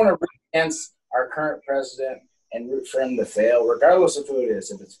 Yeah. We don't want to root against our current president and root for him to fail, regardless of who it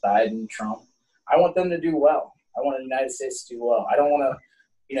is. If it's Biden, Trump, I want them to do well. I want the United States to do well. I don't want to,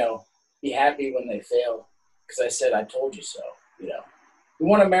 you know, be happy when they fail because I said I told you so. You know, we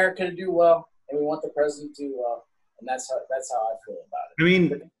want America to do well, and we want the president to do well, and that's how I feel about it. I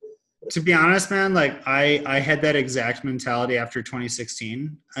mean, to be honest, man, like I had that exact mentality after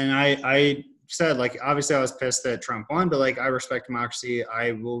 2016, and I said, like, obviously I was pissed that Trump won, but like I respect democracy.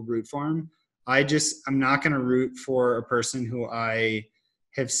 I will root for him. I'm not going to root for a person who I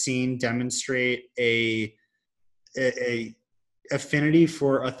have seen demonstrate a affinity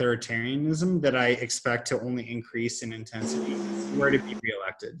for authoritarianism that I expect to only increase in intensity were to be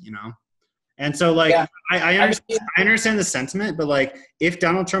reelected, you know? And so like, yeah. I understand the sentiment, but like if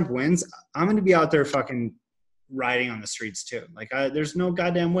Donald Trump wins, I'm going to be out there fucking riding on the streets too. Like there's no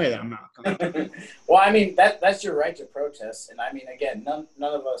goddamn way that I'm not coming. Well, I mean, that's your right to protest. And I mean, again, none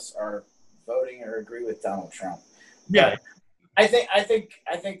of us are voting or agree with Donald Trump. Yeah. But I think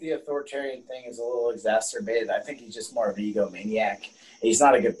the authoritarian thing is a little exacerbated. I think he's just more of an egomaniac. He's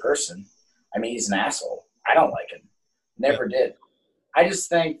not a good person. I mean, he's an asshole. I don't like him. Never did. I just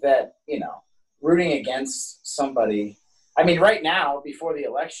think that, you know, rooting against somebody, I mean, right now, before the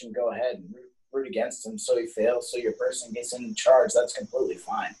election, go ahead and root against him so he fails, so your person gets in charge. That's completely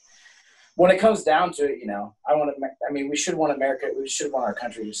fine. When it comes down to it, you know, we should want America, we should want our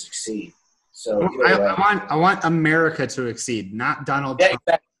country to succeed. So I want America to exceed, not Donald Trump.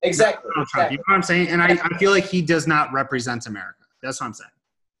 Exactly. You know what I'm saying? And I feel like he does not represent America. That's what I'm saying.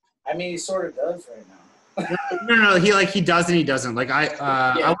 I mean, he sort of does right now. No. He does and he doesn't. Like I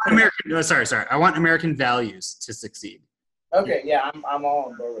want American. Sorry. I want American values to succeed. Okay. Yeah, I'm all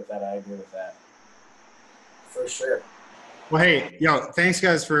on board with that. I agree with that. For sure. Well, hey, thanks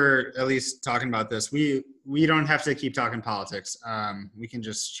guys for at least talking about this. We don't have to keep talking politics. We can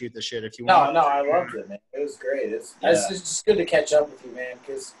just shoot the shit if you want. No, I loved it, man. It was great. It's just good to catch up with you, man,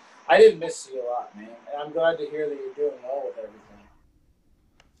 because I did miss you a lot, man. And I'm glad to hear that you're doing well with everything.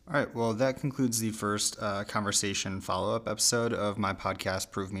 All right, well, that concludes the first conversation follow-up episode of my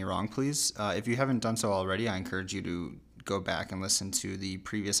podcast, Prove Me Wrong, Please. If you haven't done so already, I encourage you to go back and listen to the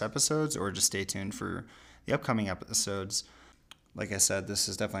previous episodes or just stay tuned for the upcoming episodes. Like I said, this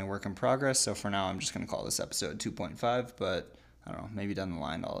is definitely a work in progress, so for now I'm just going to call this episode 2.5, but I don't know, maybe down the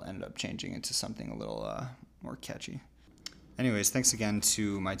line I'll end up changing it to something a little more catchy. Anyways, thanks again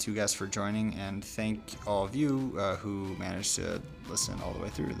to my two guests for joining, and thank all of you who managed to listen all the way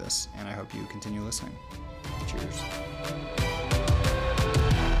through this, and I hope you continue listening. Cheers.